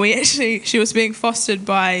she was being fostered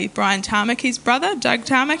by Brian Tāmaki's brother, Doug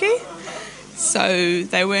Tāmaki. So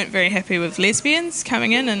they weren't very happy with lesbians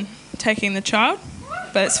coming in and taking the child,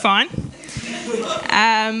 but it's fine.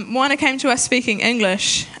 Moana came to us speaking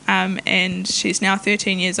English, and she's now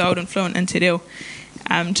 13 years old and fluent in Te Reo,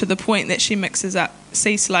 to the point that she mixes up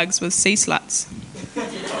sea slugs with sea sluts.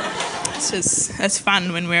 It's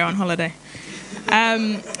fun when we're on holiday.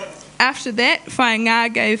 After that,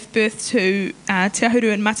 Whainga gave birth to Te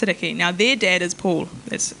Ahuru and Matariki. Now their dad is Paul,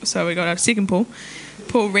 so we got our second Paul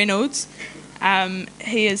Reynolds.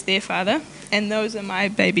 He is their father, and those are my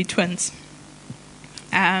baby twins.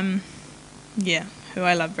 Who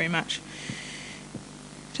I love very much.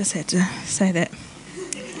 Just had to say that.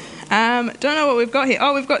 Don't know what we've got here.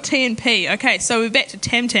 Oh, we've got T and P. Okay, so we're back to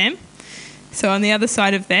Tam Tam. So on the other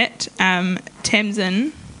side of that,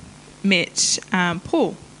 Tamsin met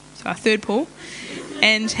Paul, so our third Paul,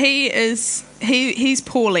 and he's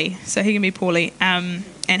Paulie, so he can be Paulie, and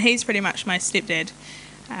he's pretty much my stepdad.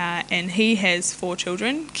 And he has 4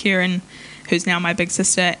 children, Kieran, who's now my big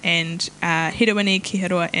sister, and Hirawini,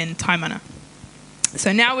 Kiharua, and Taimana.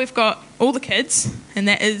 So now we've got all the kids, and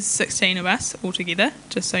that is 16 of us altogether,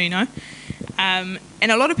 just so you know. And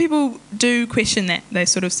a lot of people do question that. They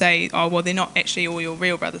sort of say, oh, well, they're not actually all your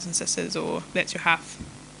real brothers and sisters, or that's your half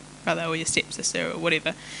brother or your stepsister or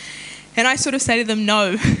whatever. And I sort of say to them,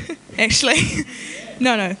 no, actually.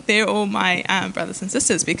 No, they're all my brothers and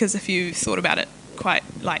sisters, because if you thought about it quite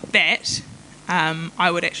like that, I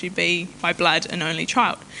would actually be by blood an only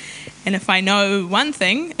child. And if I know one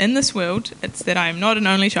thing in this world, it's that I am not an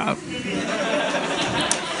only child.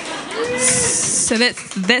 So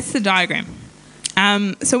that's the diagram.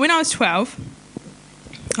 So when I was 12,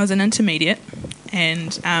 I was an intermediate,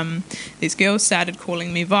 and these girls started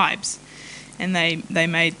calling me Vibes, and they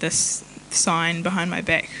made this sign behind my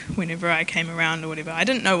back whenever I came around or whatever. I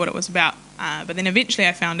didn't know what it was about, but then eventually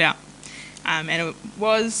I found out. And it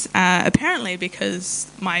was apparently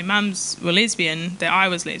because my mums were lesbian that I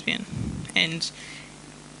was lesbian. And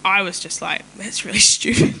I was just like, that's really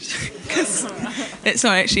stupid, because that's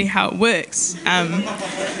not actually how it works.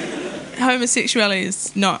 Homosexuality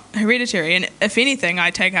is not hereditary, and if anything,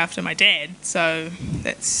 I take after my dad, so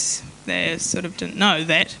they sort of didn't know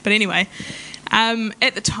that. But anyway,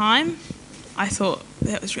 at the time, I thought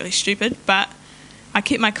that was really stupid, but I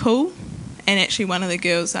kept my cool, and actually one of the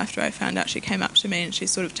girls, after I found out, she came up to me and she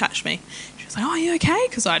sort of touched me. She was like, oh, are you okay?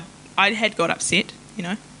 Because I had got upset, you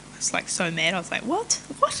know. I was like so mad. I was like, what?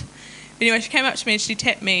 But anyway, she came up to me and she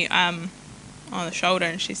tapped me on the shoulder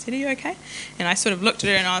and she said, are you okay? And I sort of looked at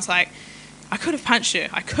her and I was like, I could have punched her.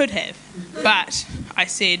 I could have. But I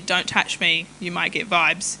said, don't touch me. You might get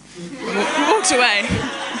vibes. And walked away.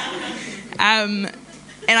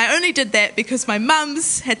 And I only did that because my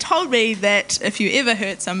mums had told me that if you ever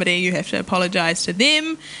hurt somebody, you have to apologise to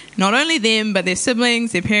them. Not only them, but their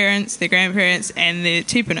siblings, their parents, their grandparents, and their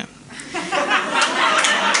tipuna.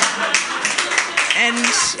 And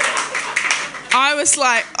I was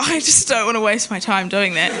like, I just don't want to waste my time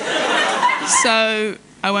doing that. So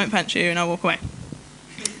I won't punch you and I'll walk away,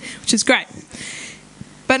 which is great.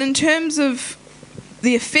 But in terms of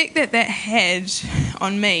the effect that had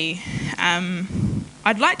on me,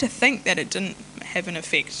 I'd like to think that it didn't have an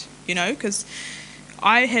effect, you know, because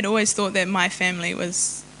I had always thought that my family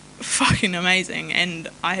was fucking amazing, and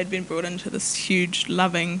I had been brought into this huge,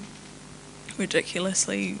 loving,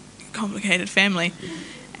 ridiculously complicated family,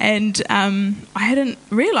 and I hadn't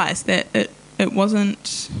realised that it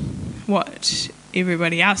wasn't what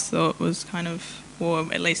everybody else thought was kind of,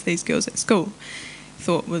 or at least these girls at school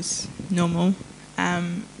thought was normal.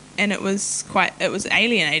 And it was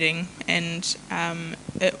alienating, and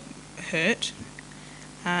it hurt.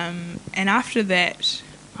 And after that,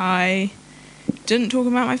 I didn't talk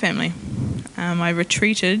about my family. I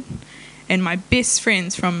retreated, and my best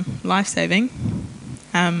friends from Lifesaving,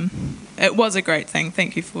 it was a great thing,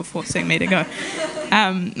 thank you for forcing me to go.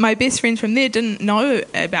 My best friends from there didn't know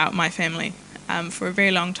about my family for a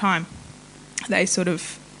very long time. They sort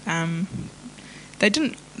of, they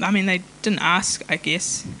didn't ask, I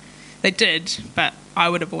guess. They did, but I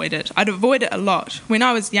would avoid it. I'd avoid it a lot. When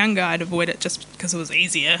I was younger, I'd avoid it just because it was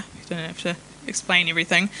easier. You don't have to explain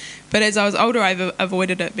everything. But as I was older, I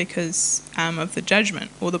avoided it because of the judgment,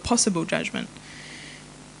 or the possible judgment.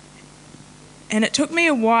 And it took me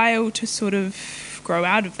a while to sort of grow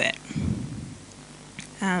out of that.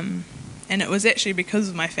 And it was actually because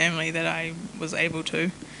of my family that I was able to,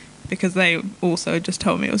 because they also just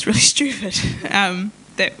told me it was really stupid,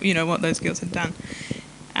 that, you know, what those girls had done.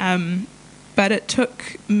 But it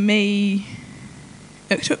took me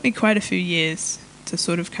quite a few years to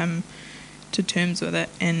sort of come to terms with it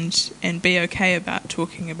and be okay about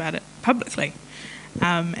talking about it publicly.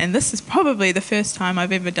 And this is probably the first time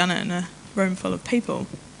I've ever done it in a room full of people.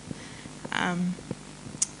 And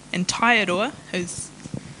Taiaroa, who's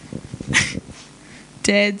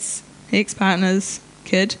Dad's ex-partner's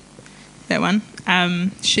kid, that one,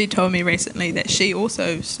 she told me recently that she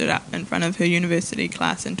also stood up in front of her university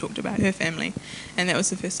class and talked about her family, and that was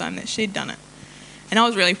the first time that she'd done it. And I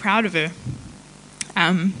was really proud of her,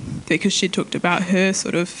 because she talked about her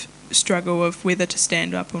sort of struggle of whether to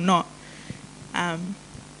stand up or not.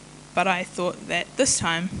 But I thought that this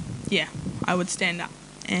time, yeah, I would stand up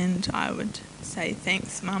and I would say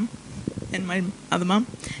thanks, Mum, and my other mum,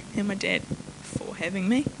 and my dad for having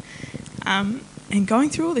me. And going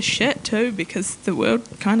through all the shit too, because the world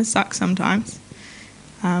kind of sucks sometimes.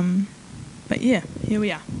 But yeah, here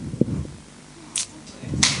we are.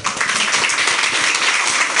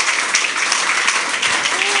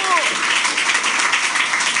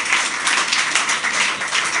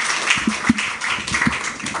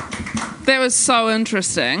 That was so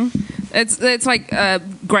interesting. It's like a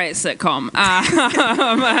great sitcom.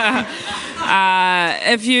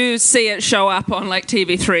 If you see it show up on like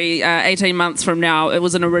TV3 18 months from now, it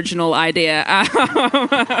was an original idea.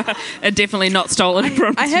 It definitely not stolen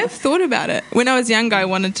from. I have thought about it. When I was younger, I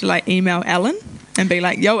wanted to like email Ellen and be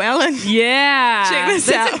like, "Yo, Ellen, yeah, check this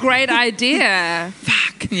that's out." a great idea.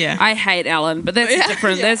 Fuck, yeah, I hate Ellen, but that's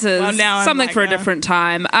different. That's well, now something like, for a different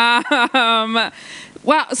time.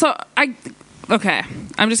 Well, so Okay,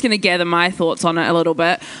 I'm just going to gather my thoughts on it a little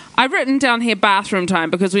bit. I've written down here bathroom time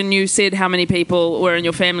because when you said how many people were in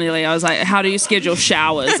your family, Lee, I was like, how do you schedule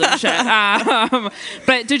showers and shit?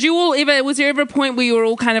 But did you all ever, was there ever a point where you were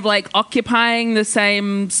all kind of like occupying the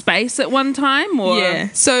same space at one time? Or? Yeah.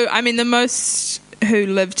 So, I mean, the most who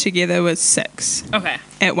lived together was 6 Okay.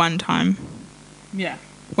 at one time. Yeah.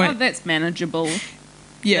 Wait. Oh, that's manageable.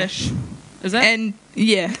 Yeah. Is it? And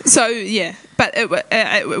yeah, so yeah, but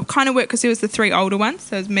it kind of worked because there was the 3 older ones.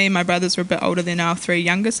 So it was me and my brothers were a bit older than our 3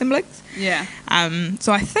 younger siblings. Yeah.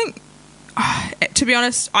 So I think, to be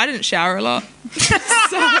honest, I didn't shower a lot.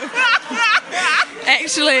 So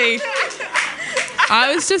actually,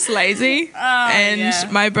 I was just lazy, and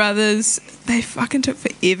my brothers, they fucking took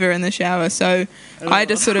forever in the shower. So I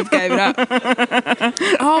just sort of gave it up.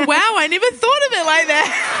 Oh wow, I never thought of it like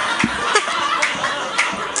that.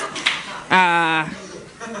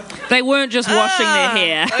 They weren't just washing their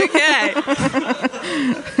hair. Okay.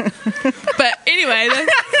 But anyway,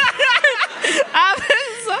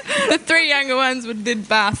 the 3 younger ones did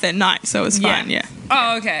bath at night, so it was fine, yeah.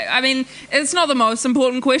 Oh, okay. I mean, it's not the most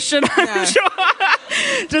important question, I'm sure.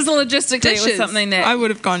 Just logistically, Dishes. it was something that... I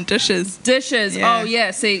would have gone dishes. Dishes. Yeah. Oh,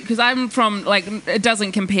 yeah. See, because I'm from, like, it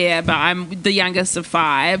doesn't compare, but I'm the youngest of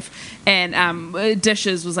 5, and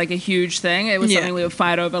dishes was, like, a huge thing. It was something we would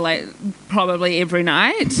fight over, like, probably every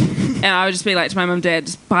night. And I would just be like to my mum and dad,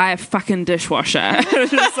 just buy a fucking dishwasher.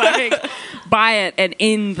 Just like, buy it and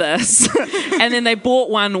end this. And then they bought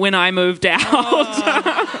one when I moved out.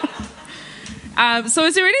 Oh. So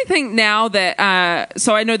is there anything now that,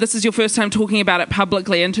 so I know this is your first time talking about it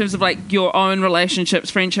publicly, in terms of like your own relationships,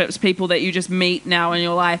 friendships, people that you just meet now in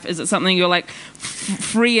your life, is it something you're like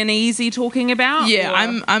free and easy talking about? Yeah,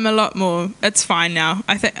 or? I'm a lot more, it's fine now.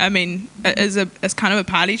 I mean, it's kind of a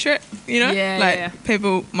party trick, you know? Yeah, like yeah.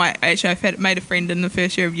 people, I've made a friend in the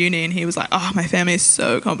first year of uni and he was like, oh, my family is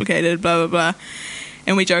so complicated, blah, blah, blah.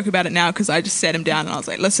 And we joke about it now because I just sat him down and I was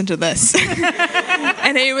like, listen to this.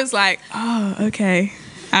 And he was like, oh, okay.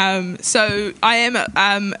 So I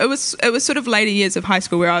am, it was sort of later years of high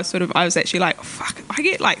school where I was actually like, oh, fuck, I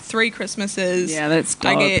get like 3 Christmases. Yeah, that's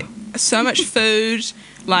dope. I get so much food.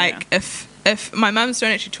 Like if my mums don't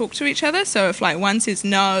actually talk to each other, so if like one says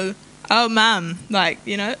no, oh mum, like,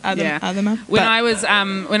 you know, other mum. When I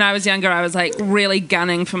was younger, I was like really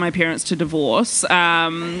gunning for my parents to divorce, so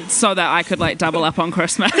that I could like double up on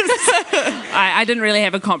Christmas. I didn't really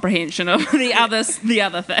have a comprehension of the other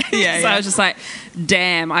thing. So I was just like,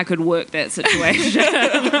 damn, I could work that situation.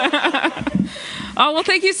 Oh well,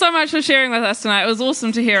 thank you so much for sharing with us tonight. It was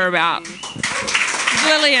awesome to hear about.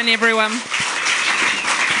 Lily and everyone.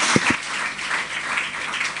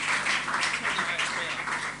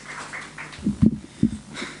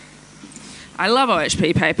 I love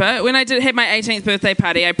OHP paper. When I had my 18th birthday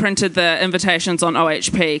party, I printed the invitations on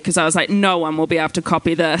OHP because I was like, no one will be able to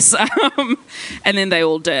copy this. And then they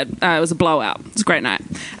all did. It was a blowout. It was a great night.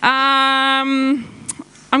 I'm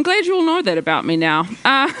glad you all know that about me now.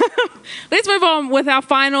 Let's move on with our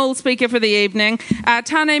final speaker for the evening.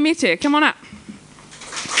 Tane Mete, come on up.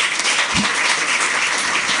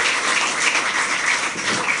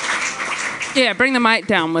 Yeah, bring the mic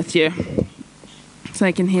down with you. So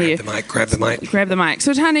I can hear you. Grab the mic. Grab the mic.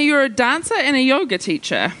 So, Tane, you're a dancer and a yoga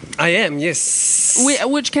teacher. I am, yes.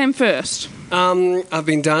 Which came first? I've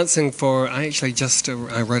been dancing for, I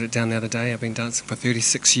wrote it down the other day, I've been dancing for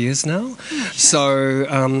 36 years now. So,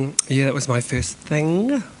 that was my first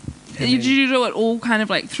thing. Did you do it all kind of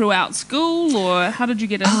like throughout school, or how did you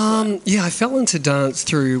get into it? Yeah, I fell into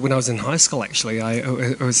dance when I was in high school, actually.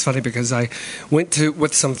 It was funny because I went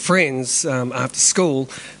with some friends after school.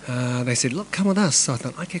 They said, look, come with us. So I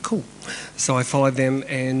thought, okay, cool. So I followed them,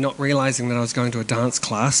 and not realising that I was going to a dance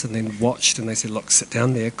class, and then watched, and they said, look, sit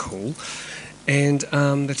down there, cool. And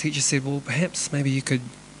the teacher said, well, perhaps maybe you could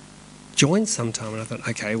join sometime. And I thought,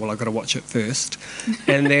 okay, well, I've got to watch it first.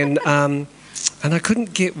 And then... and I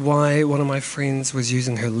couldn't get why one of my friends was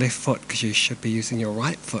using her left foot, because you should be using your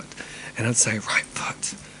right foot. And I'd say, right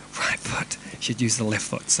foot. She'd use the left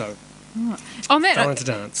foot. So on that, fell into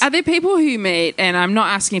dance. Are there people who you meet, and I'm not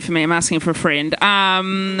asking for me, I'm asking for a friend,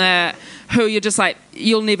 who you're just like,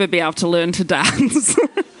 you'll never be able to learn to dance?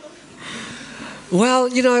 Well,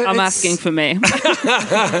 you know... I'm asking for me.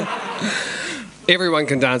 Everyone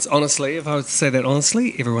can dance, honestly. If I was to say that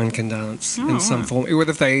honestly, everyone can dance in some form.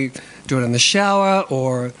 Whether they do it in the shower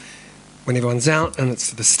or when everyone's out and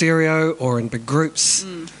it's the stereo or in big groups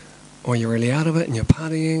or you're really out of it and you're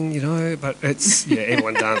partying, you know. But it's,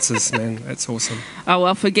 everyone dances, man. It's awesome. Oh,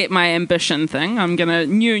 well, forget my ambition thing. I'm going to,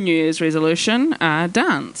 New Year's resolution,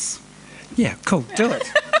 dance. Yeah, cool. Do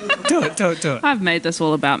it. do it. I've made this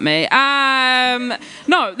all about me.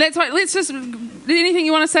 No, that's right. Let's just... Anything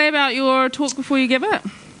you want to say about your talk before you give it?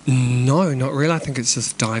 No, not really. I think it's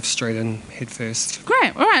just dive straight in, head first.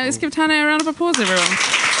 Great. All right, let's give Tane a round of applause, everyone.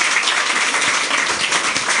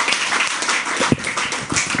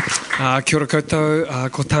 Kia ora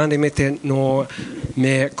koutou, ko tāne me te no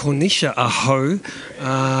me konisha a hau,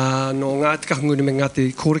 no ngā tikahungunu me ngā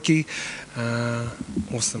te kōriki.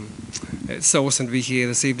 Awesome. It's so awesome to be here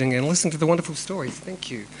this evening and listen to the wonderful stories. Thank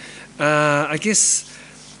you. I guess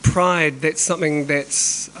pride, that's something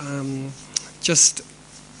that's just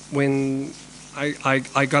when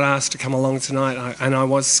I got asked to come along tonight and I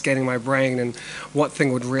was scanning my brain and what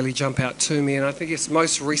thing would really jump out to me. And I think it's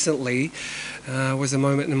most recently was a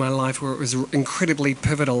moment in my life where it was incredibly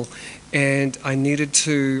pivotal and I needed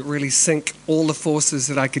to really sink all the forces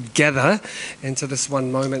that I could gather into this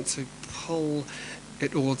one moment to pull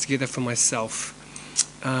it all together for myself.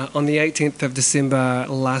 On the 18th of December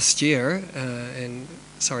last year,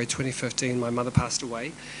 2015, my mother passed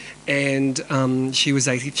away and she was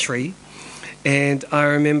 83. And I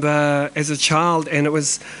remember as a child, and it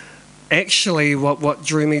was actually what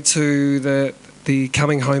drew me to the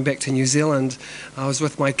coming home back to New Zealand. I was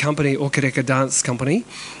with my company, Okareka Dance Company.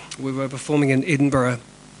 We were performing in Edinburgh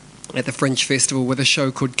at the Fringe Festival with a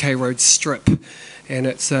show called K Road Strip. And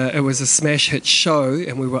it was a smash hit show,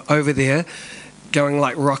 and we were over there going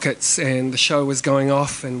like rockets, and the show was going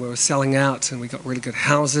off, and we were selling out, and we got really good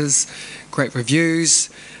houses, great reviews,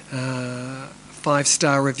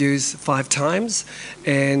 5-star reviews 5 times,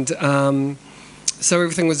 and so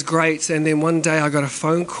everything was great. And then one day I got a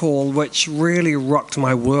phone call which really rocked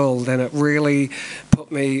my world, and it really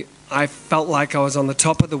put me, I felt like I was on the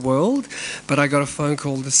top of the world, but I got a phone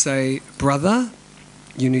call to say, brother,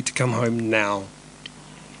 you need to come home now.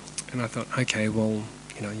 And I thought, okay, well,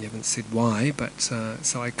 you haven't said why, but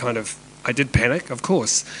so I did panic, of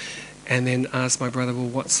course, and then asked my brother, well,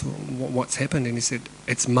 what's happened? And he said,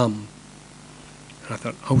 it's Mum. And I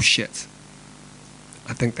thought, oh shit.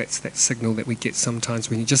 I think that's that signal that we get sometimes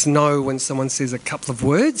when you just know when someone says a couple of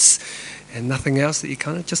words and nothing else, that you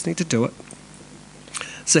kind of just need to do it.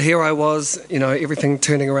 So here I was, everything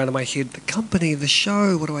turning around in my head. The company, the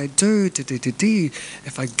show, what do I do?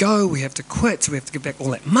 If I go, we have to quit, so we have to give back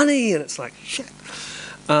all that money, and it's like, shit.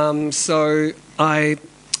 So I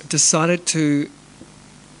decided to,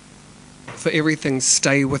 for everything,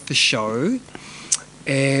 stay with the show,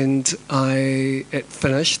 and it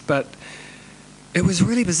finished, but it was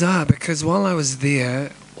really bizarre because while I was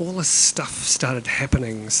there, all this stuff started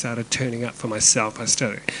turning up for myself.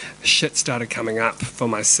 Shit started coming up for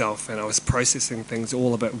myself, and I was processing things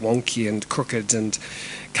all a bit wonky and crooked and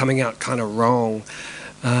coming out kind of wrong,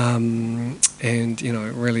 and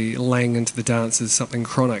really laying into the dance as something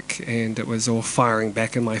chronic, and it was all firing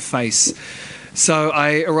back in my face. So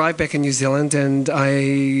I arrived back in New Zealand, and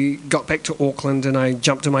I got back to Auckland, and I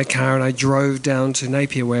jumped in my car and I drove down to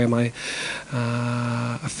Napier where my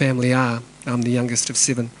family are. I'm the youngest of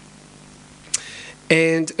 7.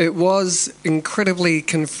 And it was incredibly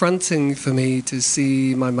confronting for me to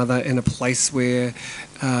see my mother in a place where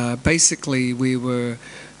basically we were,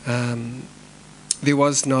 there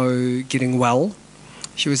was no getting well.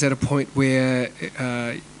 She was at a point where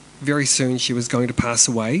very soon she was going to pass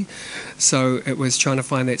away. So it was trying to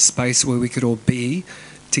find that space where we could all be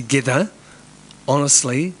together,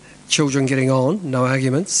 honestly, children getting on, no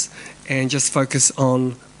arguments, and just focus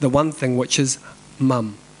on the one thing, which is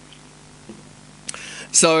Mum.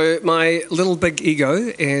 So my little big ego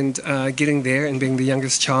and getting there and being the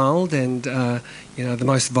youngest child and, the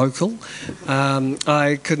most vocal,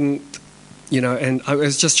 I couldn't, and I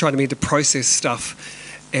was just trying to process stuff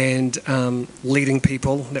and leading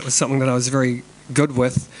people. That was something that I was very good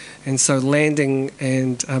with. And so landing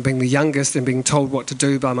and being the youngest and being told what to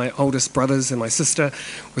do by my oldest brothers and my sister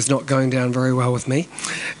was not going down very well with me.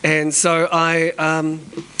 And so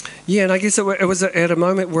and I guess it was at a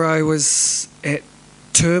moment where I was at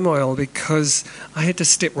turmoil because I had to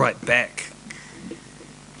step right back.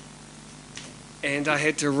 And I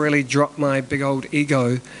had to really drop my big old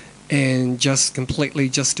ego and just completely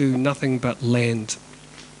just do nothing but land.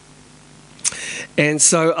 And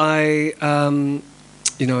so I,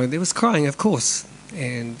 there was crying, of course,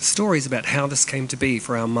 and stories about how this came to be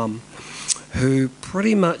for our mum, who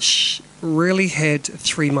pretty much really had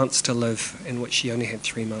 3 months to live, in which she only had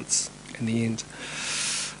 3 months in the end.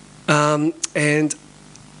 And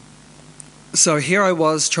so here I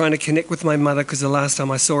was trying to connect with my mother because the last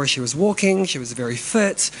time I saw her, she was walking, she was very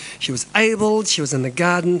fit, she was able, she was in the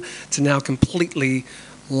garden, to now completely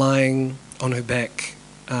lying on her back,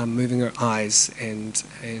 moving her eyes and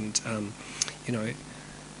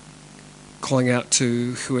calling out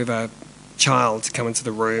to whoever child to come into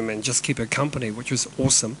the room and just keep her company, which was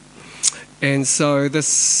awesome. And so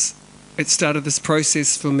it started this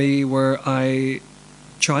process for me where I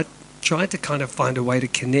tried to kind of find a way to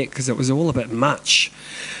connect because it was all a bit much.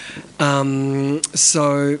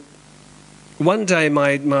 So one day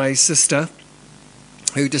my sister,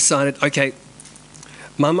 who decided, okay,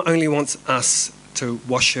 Mum only wants us to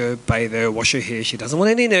wash her, bathe her, wash her hair. She doesn't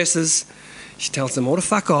want any nurses. She tells them all to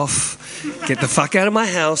fuck off, get the fuck out of my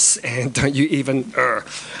house, and don't you even...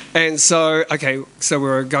 And so, we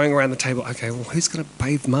were going around the table, okay, well, who's going to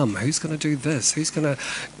bathe Mum? Who's going to do this? Who's going to...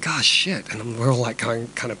 Gosh, shit. And we're all like going,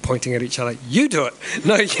 kind of pointing at each other, you do it.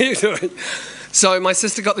 No, you do it. So my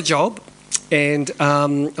sister got the job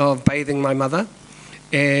of bathing my mother,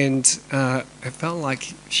 and it felt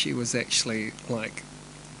like she was actually like...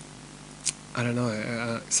 I don't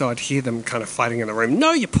know, so I'd hear them kind of fighting in the room.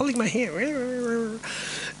 No, you're pulling my hair.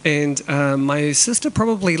 And my sister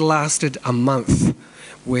probably lasted a month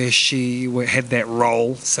where she had that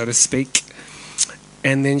role, so to speak.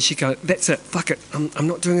 And then she go, that's it, fuck it, I'm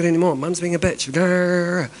not doing it anymore. Mum's being a bitch.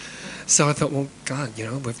 So I thought, well, God,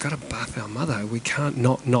 we've got to bath our mother. We can't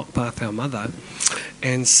not bath our mother.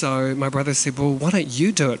 And so my brother said, well, why don't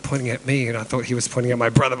you do it, pointing at me? And I thought he was pointing at my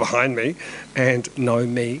brother behind me, and no,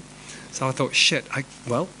 me. So I thought, shit, I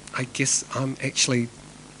guess I'm actually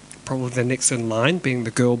probably the next in line, being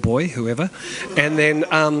the girl, boy, whoever. And then,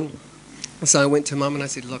 so I went to Mum and I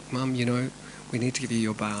said, look, Mum, we need to give you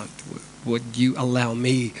your bath. Would you allow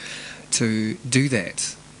me to do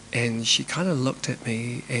that? And she kind of looked at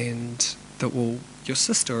me and thought, well, your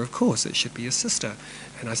sister, of course, it should be your sister.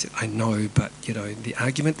 And I said, I know, but, the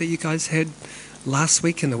argument that you guys had last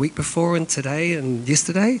week and the week before and today and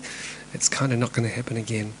yesterday, it's kind of not going to happen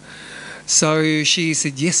again. So she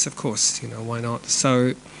said, yes, of course, why not?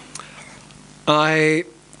 So I,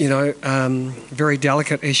 very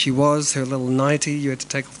delicate as she was, her little nightie, you had to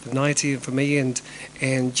take off the nightie for me,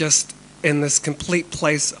 and just in this complete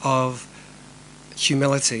place of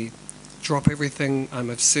humility, drop everything, I'm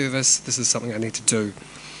of service, this is something I need to do.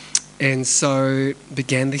 And so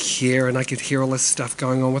began to hear, and I could hear all this stuff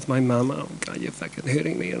going on with my mum. Oh, God, you're fucking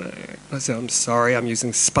hurting me. And I said, I'm sorry, I'm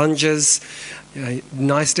using sponges,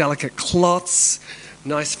 nice delicate cloths,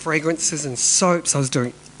 nice fragrances and soaps. I was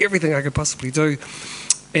doing everything I could possibly do.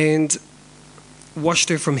 And washed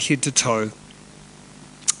her from head to toe.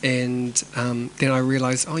 And then I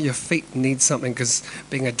realised, oh, your feet need something, because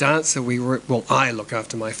being a dancer, I look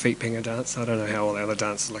after my feet being a dancer. I don't know how all the other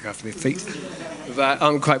dancers look after their feet, but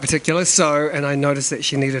I'm quite particular. And I noticed that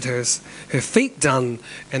she needed her feet done,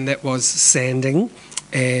 and that was sanding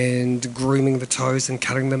and grooming the toes and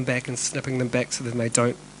cutting them back and snipping them back so that they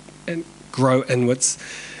don't grow inwards.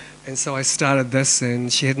 And so I started this,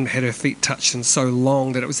 and she hadn't had her feet touched in so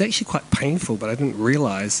long that it was actually quite painful, but I didn't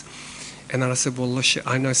realise. And then I said, well, look,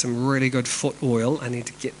 I know some really good foot oil. I need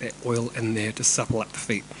to get that oil in there to supple up the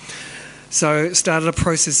feet. So started a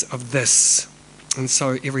process of this. And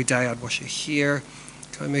so every day I'd wash her hair,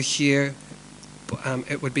 comb her hair.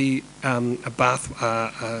 It would be a bath,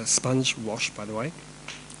 a sponge wash, by the way,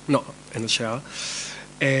 not in the shower.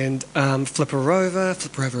 And flip her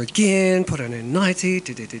over again, put her in her nightie,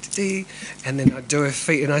 and then I'd do her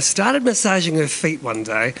feet. And I started massaging her feet one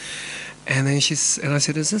day. And then I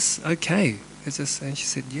said, is this okay? And she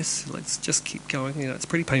said, yes, let's just keep going. It's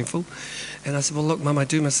pretty painful. And I said, well, look, Mum, I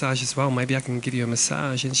do massage as well. Maybe I can give you a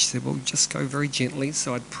massage. And she said, well, just go very gently.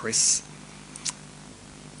 So I'd press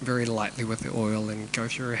very lightly with the oil and go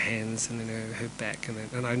through her hands and then her back.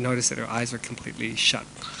 And I noticed that her eyes were completely shut.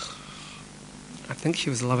 I think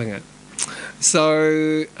she was loving it.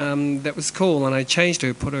 So that was cool. And I changed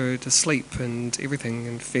her, put her to sleep and everything,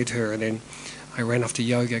 and fed her. And then I ran off to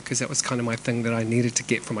yoga because that was kind of my thing that I needed to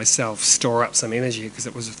get for myself, store up some energy because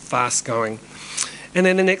it was fast going. And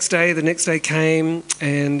then the next day came,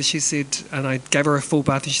 and she said, and I gave her a full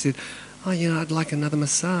bath, and she said, oh, I'd like another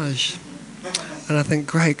massage. And I think,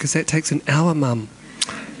 great, because that takes an hour, Mum.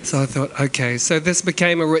 So I thought, okay. So this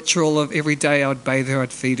became a ritual of every day I would bathe her,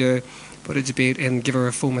 I'd feed her, put her to bed, and give her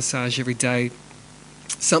a full massage every day.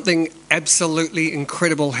 Something absolutely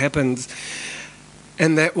incredible happened.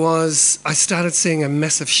 And that was, I started seeing a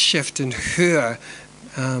massive shift in her.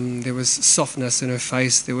 There was softness in her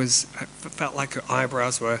face. It felt like her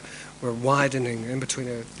eyebrows were widening in between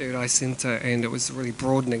her third eye centre, and it was really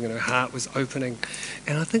broadening, and her heart was opening.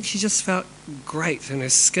 And I think she just felt great in her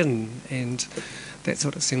skin, and that's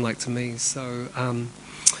what it seemed like to me. So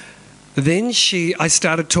then I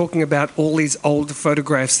started talking about all these old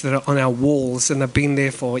photographs that are on our walls, and they've been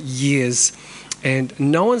there for years. And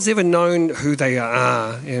no one's ever known who they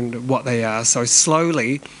are and what they are. So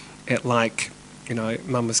slowly, at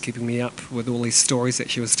Mum was keeping me up with all these stories that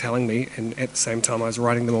she was telling me, and at the same time I was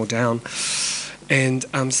writing them all down. And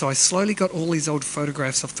so I slowly got all these old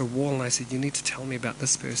photographs off the wall, and I said, you need to tell me about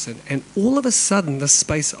this person. And all of a sudden, this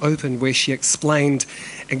space opened where she explained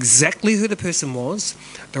exactly who the person was,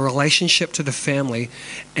 the relationship to the family,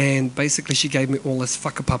 and basically she gave me all this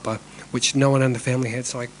whakapapa, which no one in the family had.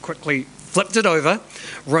 So I quickly flipped it over,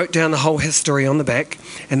 wrote down the whole history on the back,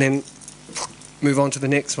 and then move on to the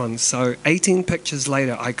next one. So 18 pictures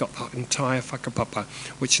later, I got the entire whakapapa,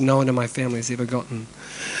 which no one in my family has ever gotten.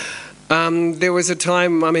 There was a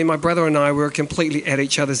time, my brother and I were completely at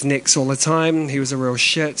each other's necks all the time. He was a real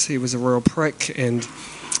shit, he was a real prick, and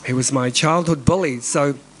he was my childhood bully.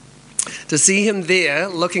 So to see him there,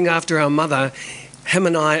 looking after our mother, him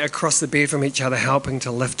and I across the bed from each other, helping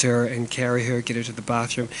to lift her and carry her, get her to the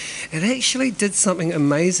bathroom, it actually did something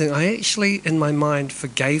amazing. I actually, in my mind,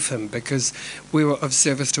 forgave him because we were of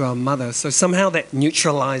service to our mother. So somehow that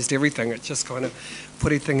neutralised everything. It just kind of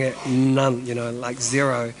put everything at none, like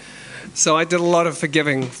zero. So I did a lot of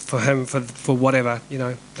forgiving for him for whatever,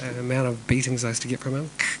 the amount of beatings I used to get from him.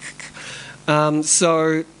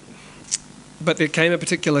 But there came a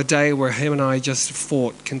particular day where him and I just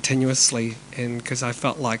fought continuously, and because I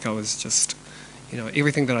felt like I was just,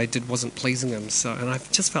 everything that I did wasn't pleasing him. And I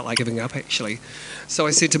just felt like giving up, actually. So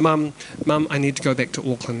I said to Mum, I need to go back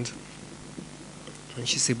to Auckland. And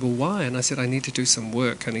she said, well, why? And I said, I need to do some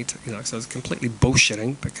work. I need to, so I was completely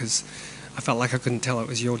bullshitting because I felt like I couldn't tell it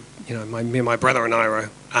was my brother and I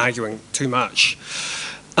were arguing too much.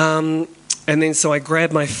 And then so I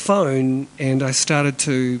grabbed my phone and I started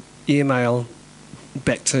to email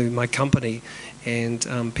back to my company and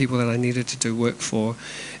people that I needed to do work for.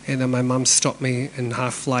 And then my mum stopped me in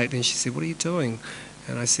half flight and she said, what are you doing?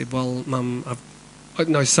 And I said, well, Mum,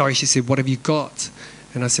 she said, what have you got?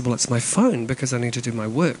 And I said, well, it's my phone because I need to do my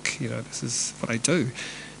work. This is what I do.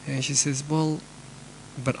 And she says, well,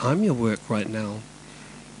 but I'm your work right now.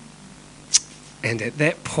 And at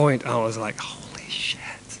that point, I was like, holy shit.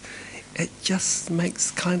 It just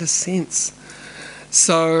makes kind of sense.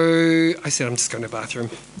 So I said, I'm just going to the bathroom.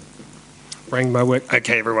 Rang my work.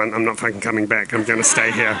 Okay, everyone, I'm not fucking coming back. I'm going to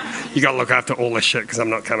stay here. You got to look after all this shit because I'm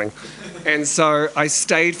not coming. And so I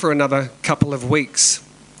stayed for another couple of weeks.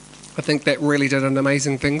 I think that really did an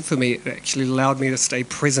amazing thing for me. It actually allowed me to stay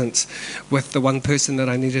present with the one person that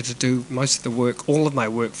I needed to do most of the work, all of my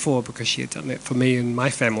work for, because she had done that for me and my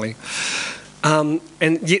family. And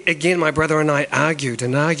yet again, my brother and I argued,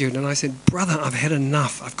 and I said, brother, I've had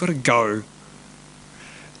enough. I've got to go.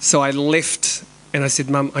 So I left, and I said,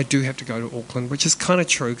 Mum, I do have to go to Auckland, which is kind of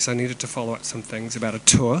true because I needed to follow up some things about a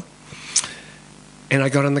tour. And I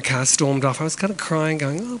got in the car, stormed off. I was kind of crying,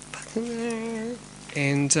 going, oh, fucking...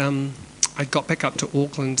 And I got back up to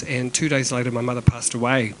Auckland, and 2 days later, my mother passed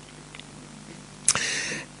away.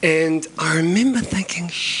 And I remember thinking,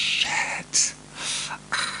 shit,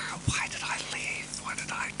 why did I leave? Why did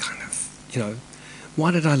I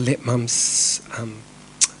why did I let Mum's,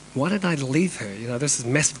 why did I leave her? This is a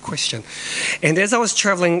massive question. And as I was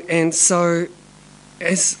travelling, and so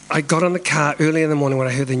as I got in the car early in the morning when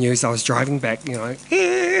I heard the news, I was driving back,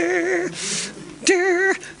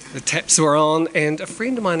 the taps were on, and a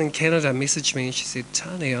friend of mine in Canada messaged me and she said,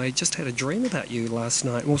 Tani, I just had a dream about you last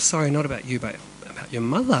night. Well, sorry, not about you, but about your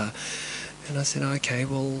mother. And I said, okay,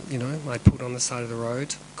 well, I pulled on the side of the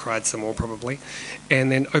road, cried some more probably,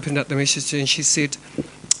 and then opened up the message and she said,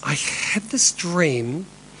 I had this dream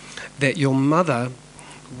that your mother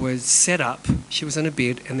was set up, she was in a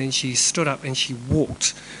bed, and then she stood up and she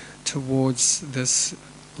walked towards this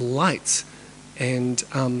light. And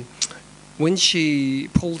when she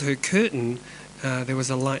pulled her curtain, there was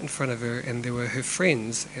a light in front of her and there were her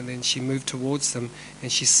friends, and then she moved towards them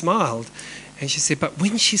and she smiled and she said, but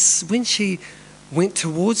when she went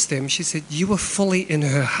towards them, she said, you were fully in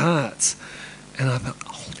her heart. And I thought,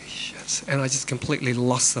 holy shit. And I just completely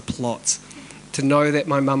lost the plot. To know that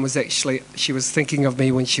my mum was she was thinking of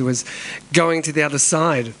me when she was going to the other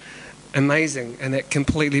side. Amazing. And that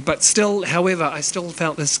completely, but still, however, I still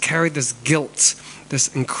carried this guilt, this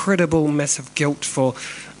incredible, massive guilt for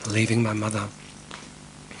leaving my mother.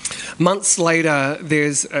 Months later,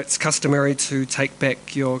 it's customary to take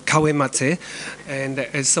back your kawemate, and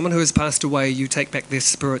as someone who has passed away, you take back their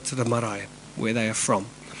spirit to the marae, where they are from.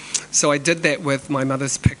 So I did that with my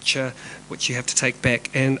mother's picture, which you have to take back,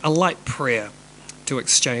 and a light prayer to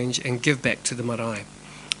exchange and give back to the marae.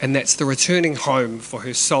 And that's the returning home for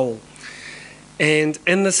her soul. And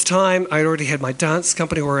in this time, I already had my dance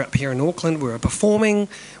company. We were up here in Auckland. We were performing.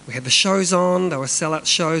 We had the shows on. They were sellout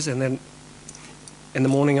shows. And then in the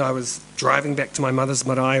morning I was driving back to my mother's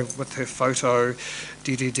marae with her photo,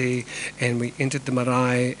 DDD, and we entered the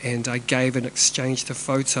marae and I gave and exchanged the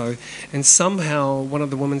photo. And somehow one of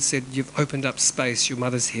the women said, "You've opened up space, your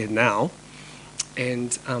mother's here now."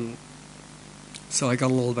 And so I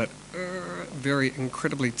got a little bit very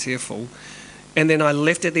incredibly tearful. And then I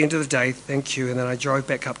left at the end of the day, thank you, and then I drove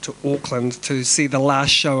back up to Auckland to see the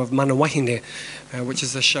last show of Mana Wahine, which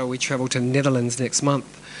is a show we travel to Netherlands next month.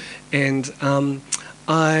 And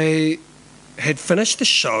I had finished the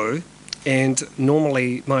show, and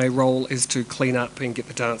normally my role is to clean up and get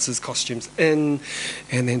the dancers' costumes in,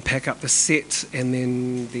 and then pack up the set, and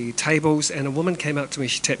then the tables. And a woman came up to me,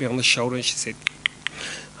 she tapped me on the shoulder, and she said,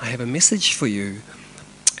 "I have a message for you."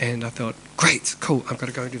 And I thought, great, cool, I've got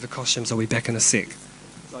to go and do the costumes, I'll be back in a sec.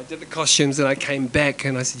 So I did the costumes and I came back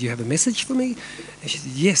and I said, "You have a message for me?" And she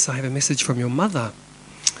said, "Yes, I have a message from your mother."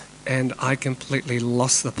 And I completely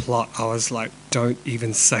lost the plot. I was like, don't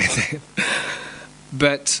even say that.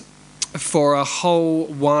 But for a whole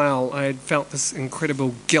while I had felt this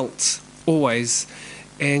incredible guilt, always.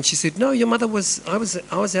 And she said, "No, your mother was, I was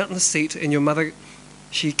out in the seat and your mother,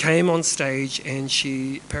 she came on stage and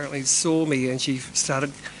she apparently saw me and she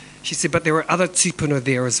said, but there were other tupuna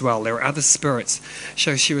there as well. There were other spirits."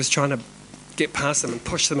 So she was trying to get past them and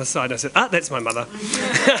push them aside. I said, "That's my mother."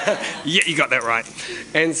 "Yeah, you got that right."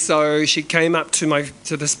 And so she came up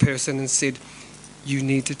to this person and said, "You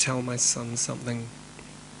need to tell my son something.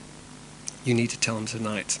 You need to tell him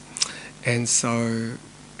tonight." And so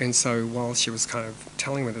while she was kind of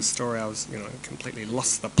telling me the story, I was, completely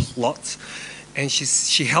lost the plot. And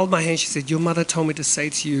she held my hand. She said, "Your mother told me to say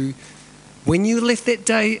to you, when you left that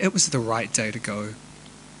day, it was the right day to go.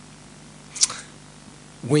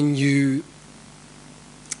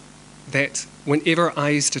 Whenever I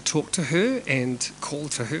used to talk to her and call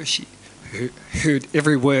to her, she heard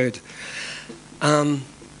every word. And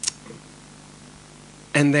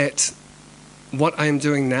that what I am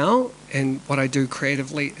doing now and what I do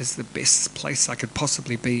creatively is the best place I could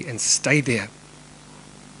possibly be, and stay there."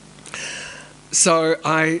 So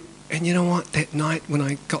and you know what, that night when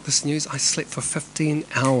I got this news, I slept for 15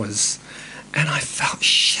 hours and I felt,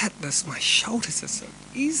 shit, my shoulders are so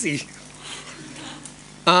easy.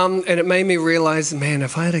 And it made me realize, man,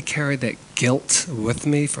 if I had to carry that guilt with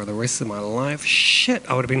me for the rest of my life, shit,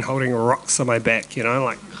 I would have been holding rocks on my back,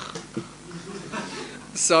 like.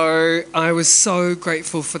 So I was so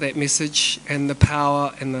grateful for that message and the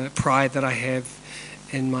power and the pride that I have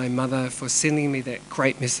in my mother for sending me that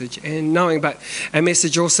great message, and knowing, but a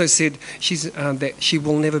message also said that she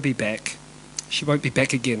will never be back. She won't be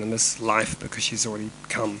back again in this life because she's already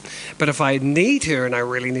come. But if I need her and I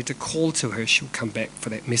really need to call to her, she'll come back for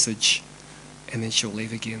that message, and then she'll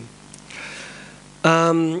leave again.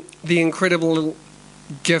 The incredible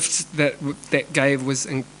gift that gave was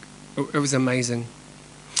amazing.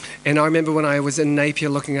 And I remember when I was in Napier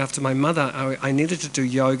looking after my mother, I needed to do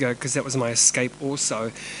yoga because that was my escape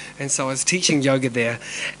also. And so I was teaching yoga there.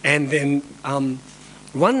 And then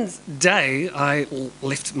one day I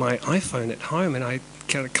left my iPhone at home, and I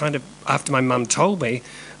kind of, after my mum told me,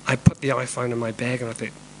 I put the iPhone in my bag and I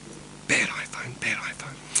thought, bad iPhone.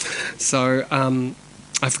 So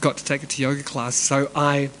I forgot to take it to yoga class. So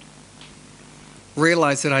I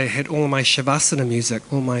realised that I had all my Shavasana music,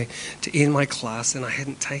 to end my class, and I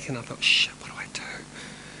hadn't taken. I thought, shit, what do I do?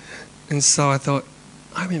 And so I thought,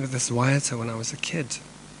 I remember this waiata when I was a kid.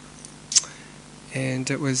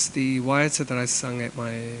 And it was the waiata that I sung at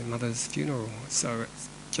my mother's funeral. So it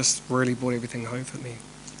just really brought everything home for me.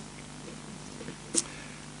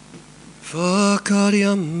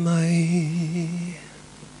 Whakaria mai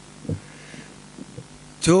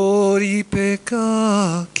Tori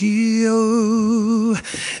peka ki au,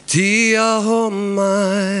 tia ho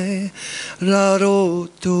mai,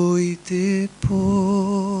 raroto I te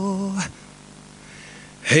po.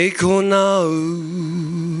 Hei kona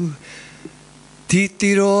au,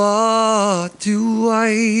 titiro atu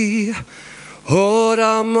ai,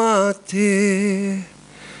 hora mate,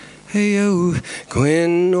 hei au, koe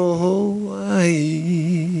noho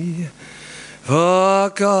ai.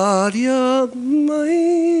 Whakaria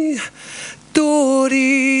mai,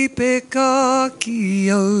 tori peka ki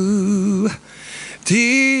au,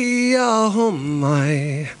 tia ho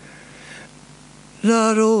mai,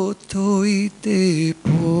 raroto I te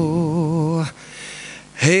po.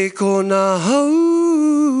 Hei kona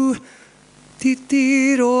hau,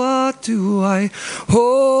 titiro atu ai,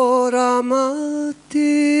 hora mate,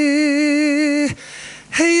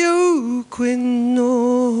 hei au koe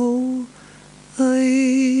noho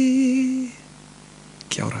ai.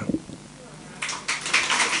 Kia ora.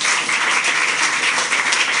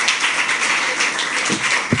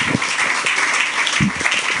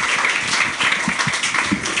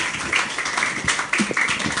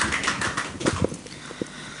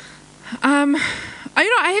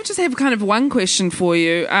 I just have kind of one question for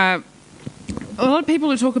you. A lot of people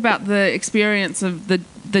who talk about the experience of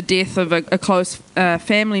the death of a close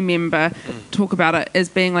family member talk about it as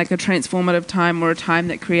being like a transformative time, or a time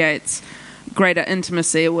that creates greater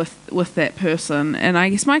intimacy with that person. And I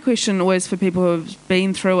guess my question always for people who have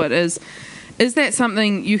been through it is that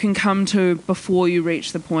something you can come to before you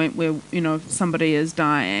reach the point where, somebody is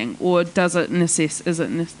dying, or does it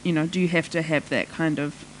do you have to have that kind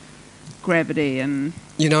of gravity? And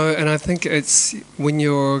and I think it's when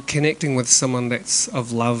you're connecting with someone that's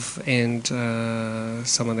of love, and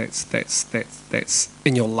someone that's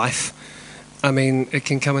in your life. I mean, it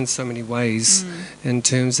can come in so many ways in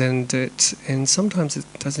terms, and sometimes it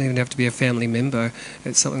doesn't even have to be a family member.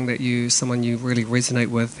 It's something that someone you really resonate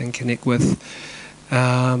with and connect with.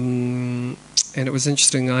 And it was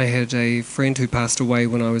interesting. I had a friend who passed away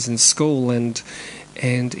when I was in school, and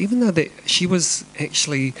even though she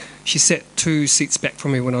sat 2 seats back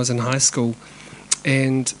from me when I was in high school,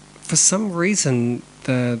 and for some reason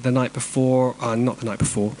the night before, not the night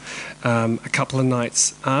before, a couple of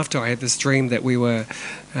nights after, I had this dream that we were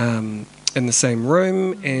in the same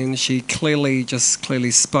room, and she clearly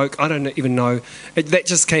spoke. I don't even know. That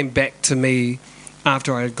just came back to me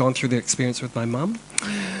after I had gone through the experience with my mum.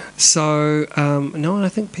 So, I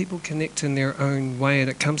think people connect in their own way, and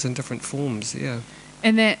it comes in different forms, yeah.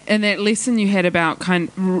 And that lesson you had about kind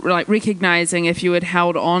of like recognizing if you had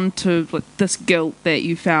held on to this guilt that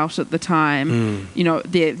you felt at the time,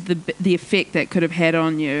 the effect that could have had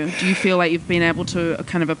on you. Do you feel like you've been able to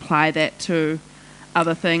kind of apply that to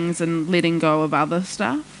other things and letting go of other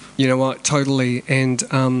stuff? You know what? Totally. And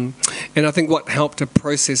I think what helped to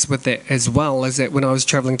process with that as well is that when I was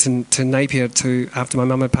travelling to Napier after my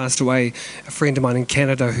mum had passed away, a friend of mine in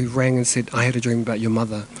Canada who rang and said, I had a dream about your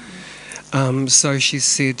mother. So she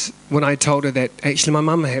said, when I told her that actually my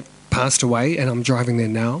mum had passed away and I'm driving there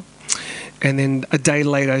now, and then a day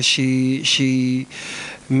later she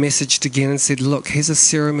messaged again and said, look, here's a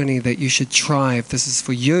ceremony that you should try if this is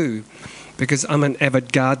for you, because I'm an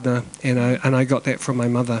avid gardener, and I got that from my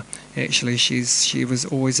mother. Actually, she was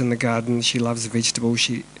always in the garden. She loves vegetables.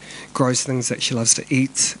 She grows things that she loves to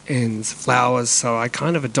eat and flowers. So I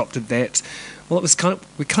kind of adopted that. Well, we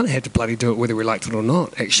kind of had to bloody do it whether we liked it or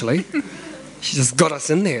not. Actually, she just got us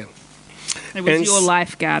in there. It was your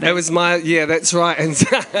life garden. It was that's right. And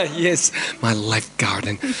yes, my life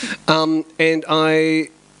garden. And I,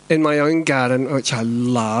 in my own garden, which I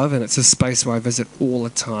love, and it's a space where I visit all the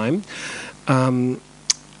time.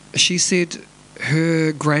 She said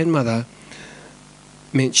her grandmother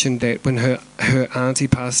mentioned that when her auntie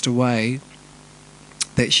passed away,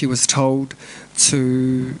 that she was told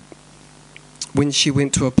to, when she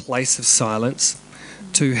went to a place of silence,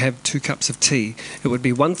 to have 2 cups of tea. It would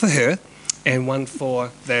be one for her and one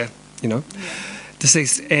for the,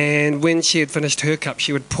 deceased. And when she had finished her cup,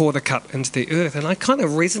 she would pour the cup into the earth. And I kind of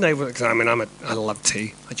resonated with it, because I love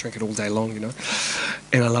tea. I drink it all day long, and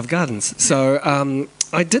I love gardens. So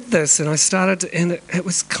I did this, and I started, and it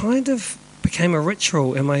was kind of became a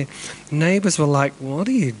ritual. And my neighbours were like, what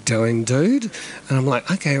are you doing, dude? And I'm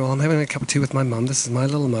like, okay, well, I'm having a cup of tea with my mum. This is my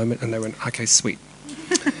little moment. And they went, okay, sweet.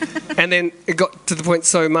 And then it got to the point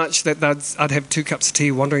so much that I'd have 2 cups of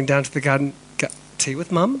tea wandering down to the garden, get tea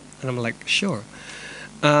with mum? And I'm like, sure.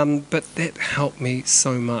 But that helped me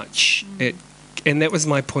so much. And that was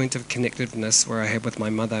my point of connectedness where I had with my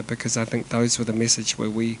mother, because I think those were the message where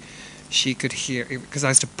she could hear, because I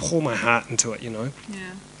used to pour my heart into it, Yeah.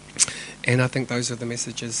 And I think those are the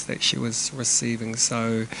messages that she was receiving.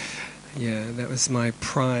 So, yeah, that was my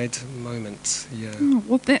pride moment. Yeah. Oh,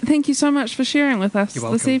 well, thank you so much for sharing with us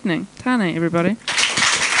this evening. Tāne, everybody.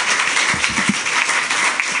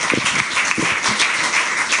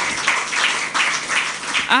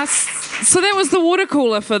 So that was the water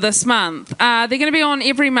cooler for this month. They're going to be on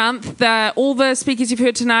every month. All the speakers you've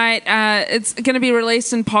heard tonight, it's going to be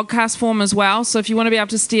released in podcast form as well. So if you want to be able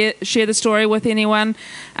to share the story with anyone,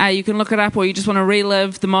 you can look it up, or you just want to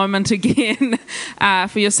relive the moment again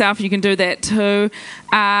for yourself, you can do that too.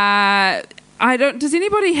 Does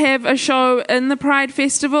anybody have a show in the Pride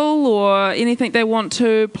Festival or anything they want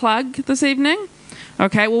to plug this evening?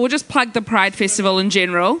 Okay, well, we'll just plug the Pride Festival in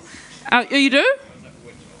general. You do?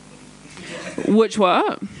 Which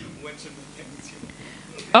what?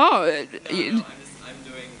 Oh, I'm doing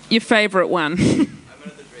your favourite one. I'm one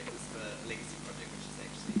of the directors for Legacy Project, which is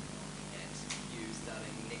actually at U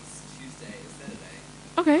starting next Tuesday or Saturday.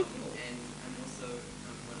 Okay. And I'm also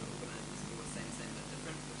one of the organisers for Same Same But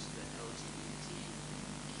Different, which is the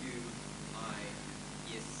LGBTQI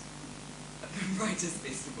Writers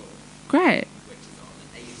Festival. Great. Which is on the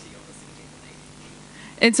 18th on the 17th and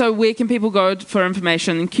 18th. And so where can people go for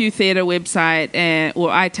information? Q Theatre website or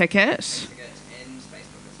iTicket?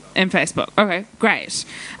 And Facebook. Okay, great.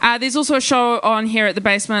 There's also a show on here at the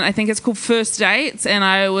basement. I think it's called First Dates, and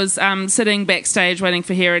I was sitting backstage waiting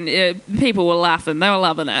for here, and people were laughing. They were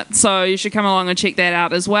loving it. So you should come along and check that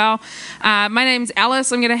out as well. My name's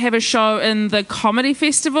Alice. I'm going to have a show in the Comedy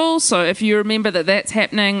Festival. So if you remember that that's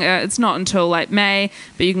happening, it's not until like May,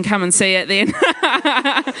 but you can come and see it then.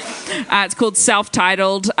 It's called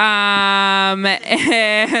Self-Titled. And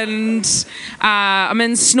I'm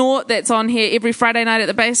in Snort. That's on here every Friday night at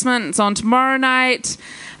the basement. It's on tomorrow night.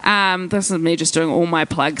 This is me just doing all my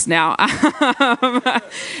plugs now.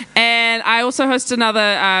 And I also host another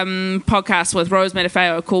podcast with Rose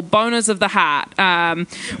Matafeo called Boners of the Heart,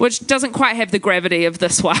 which doesn't quite have the gravity of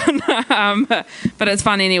this one, but it's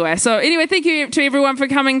fun anyway. So anyway, thank you to everyone for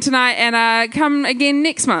coming tonight, and come again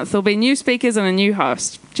next month. There'll be new speakers and a new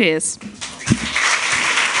host. Cheers.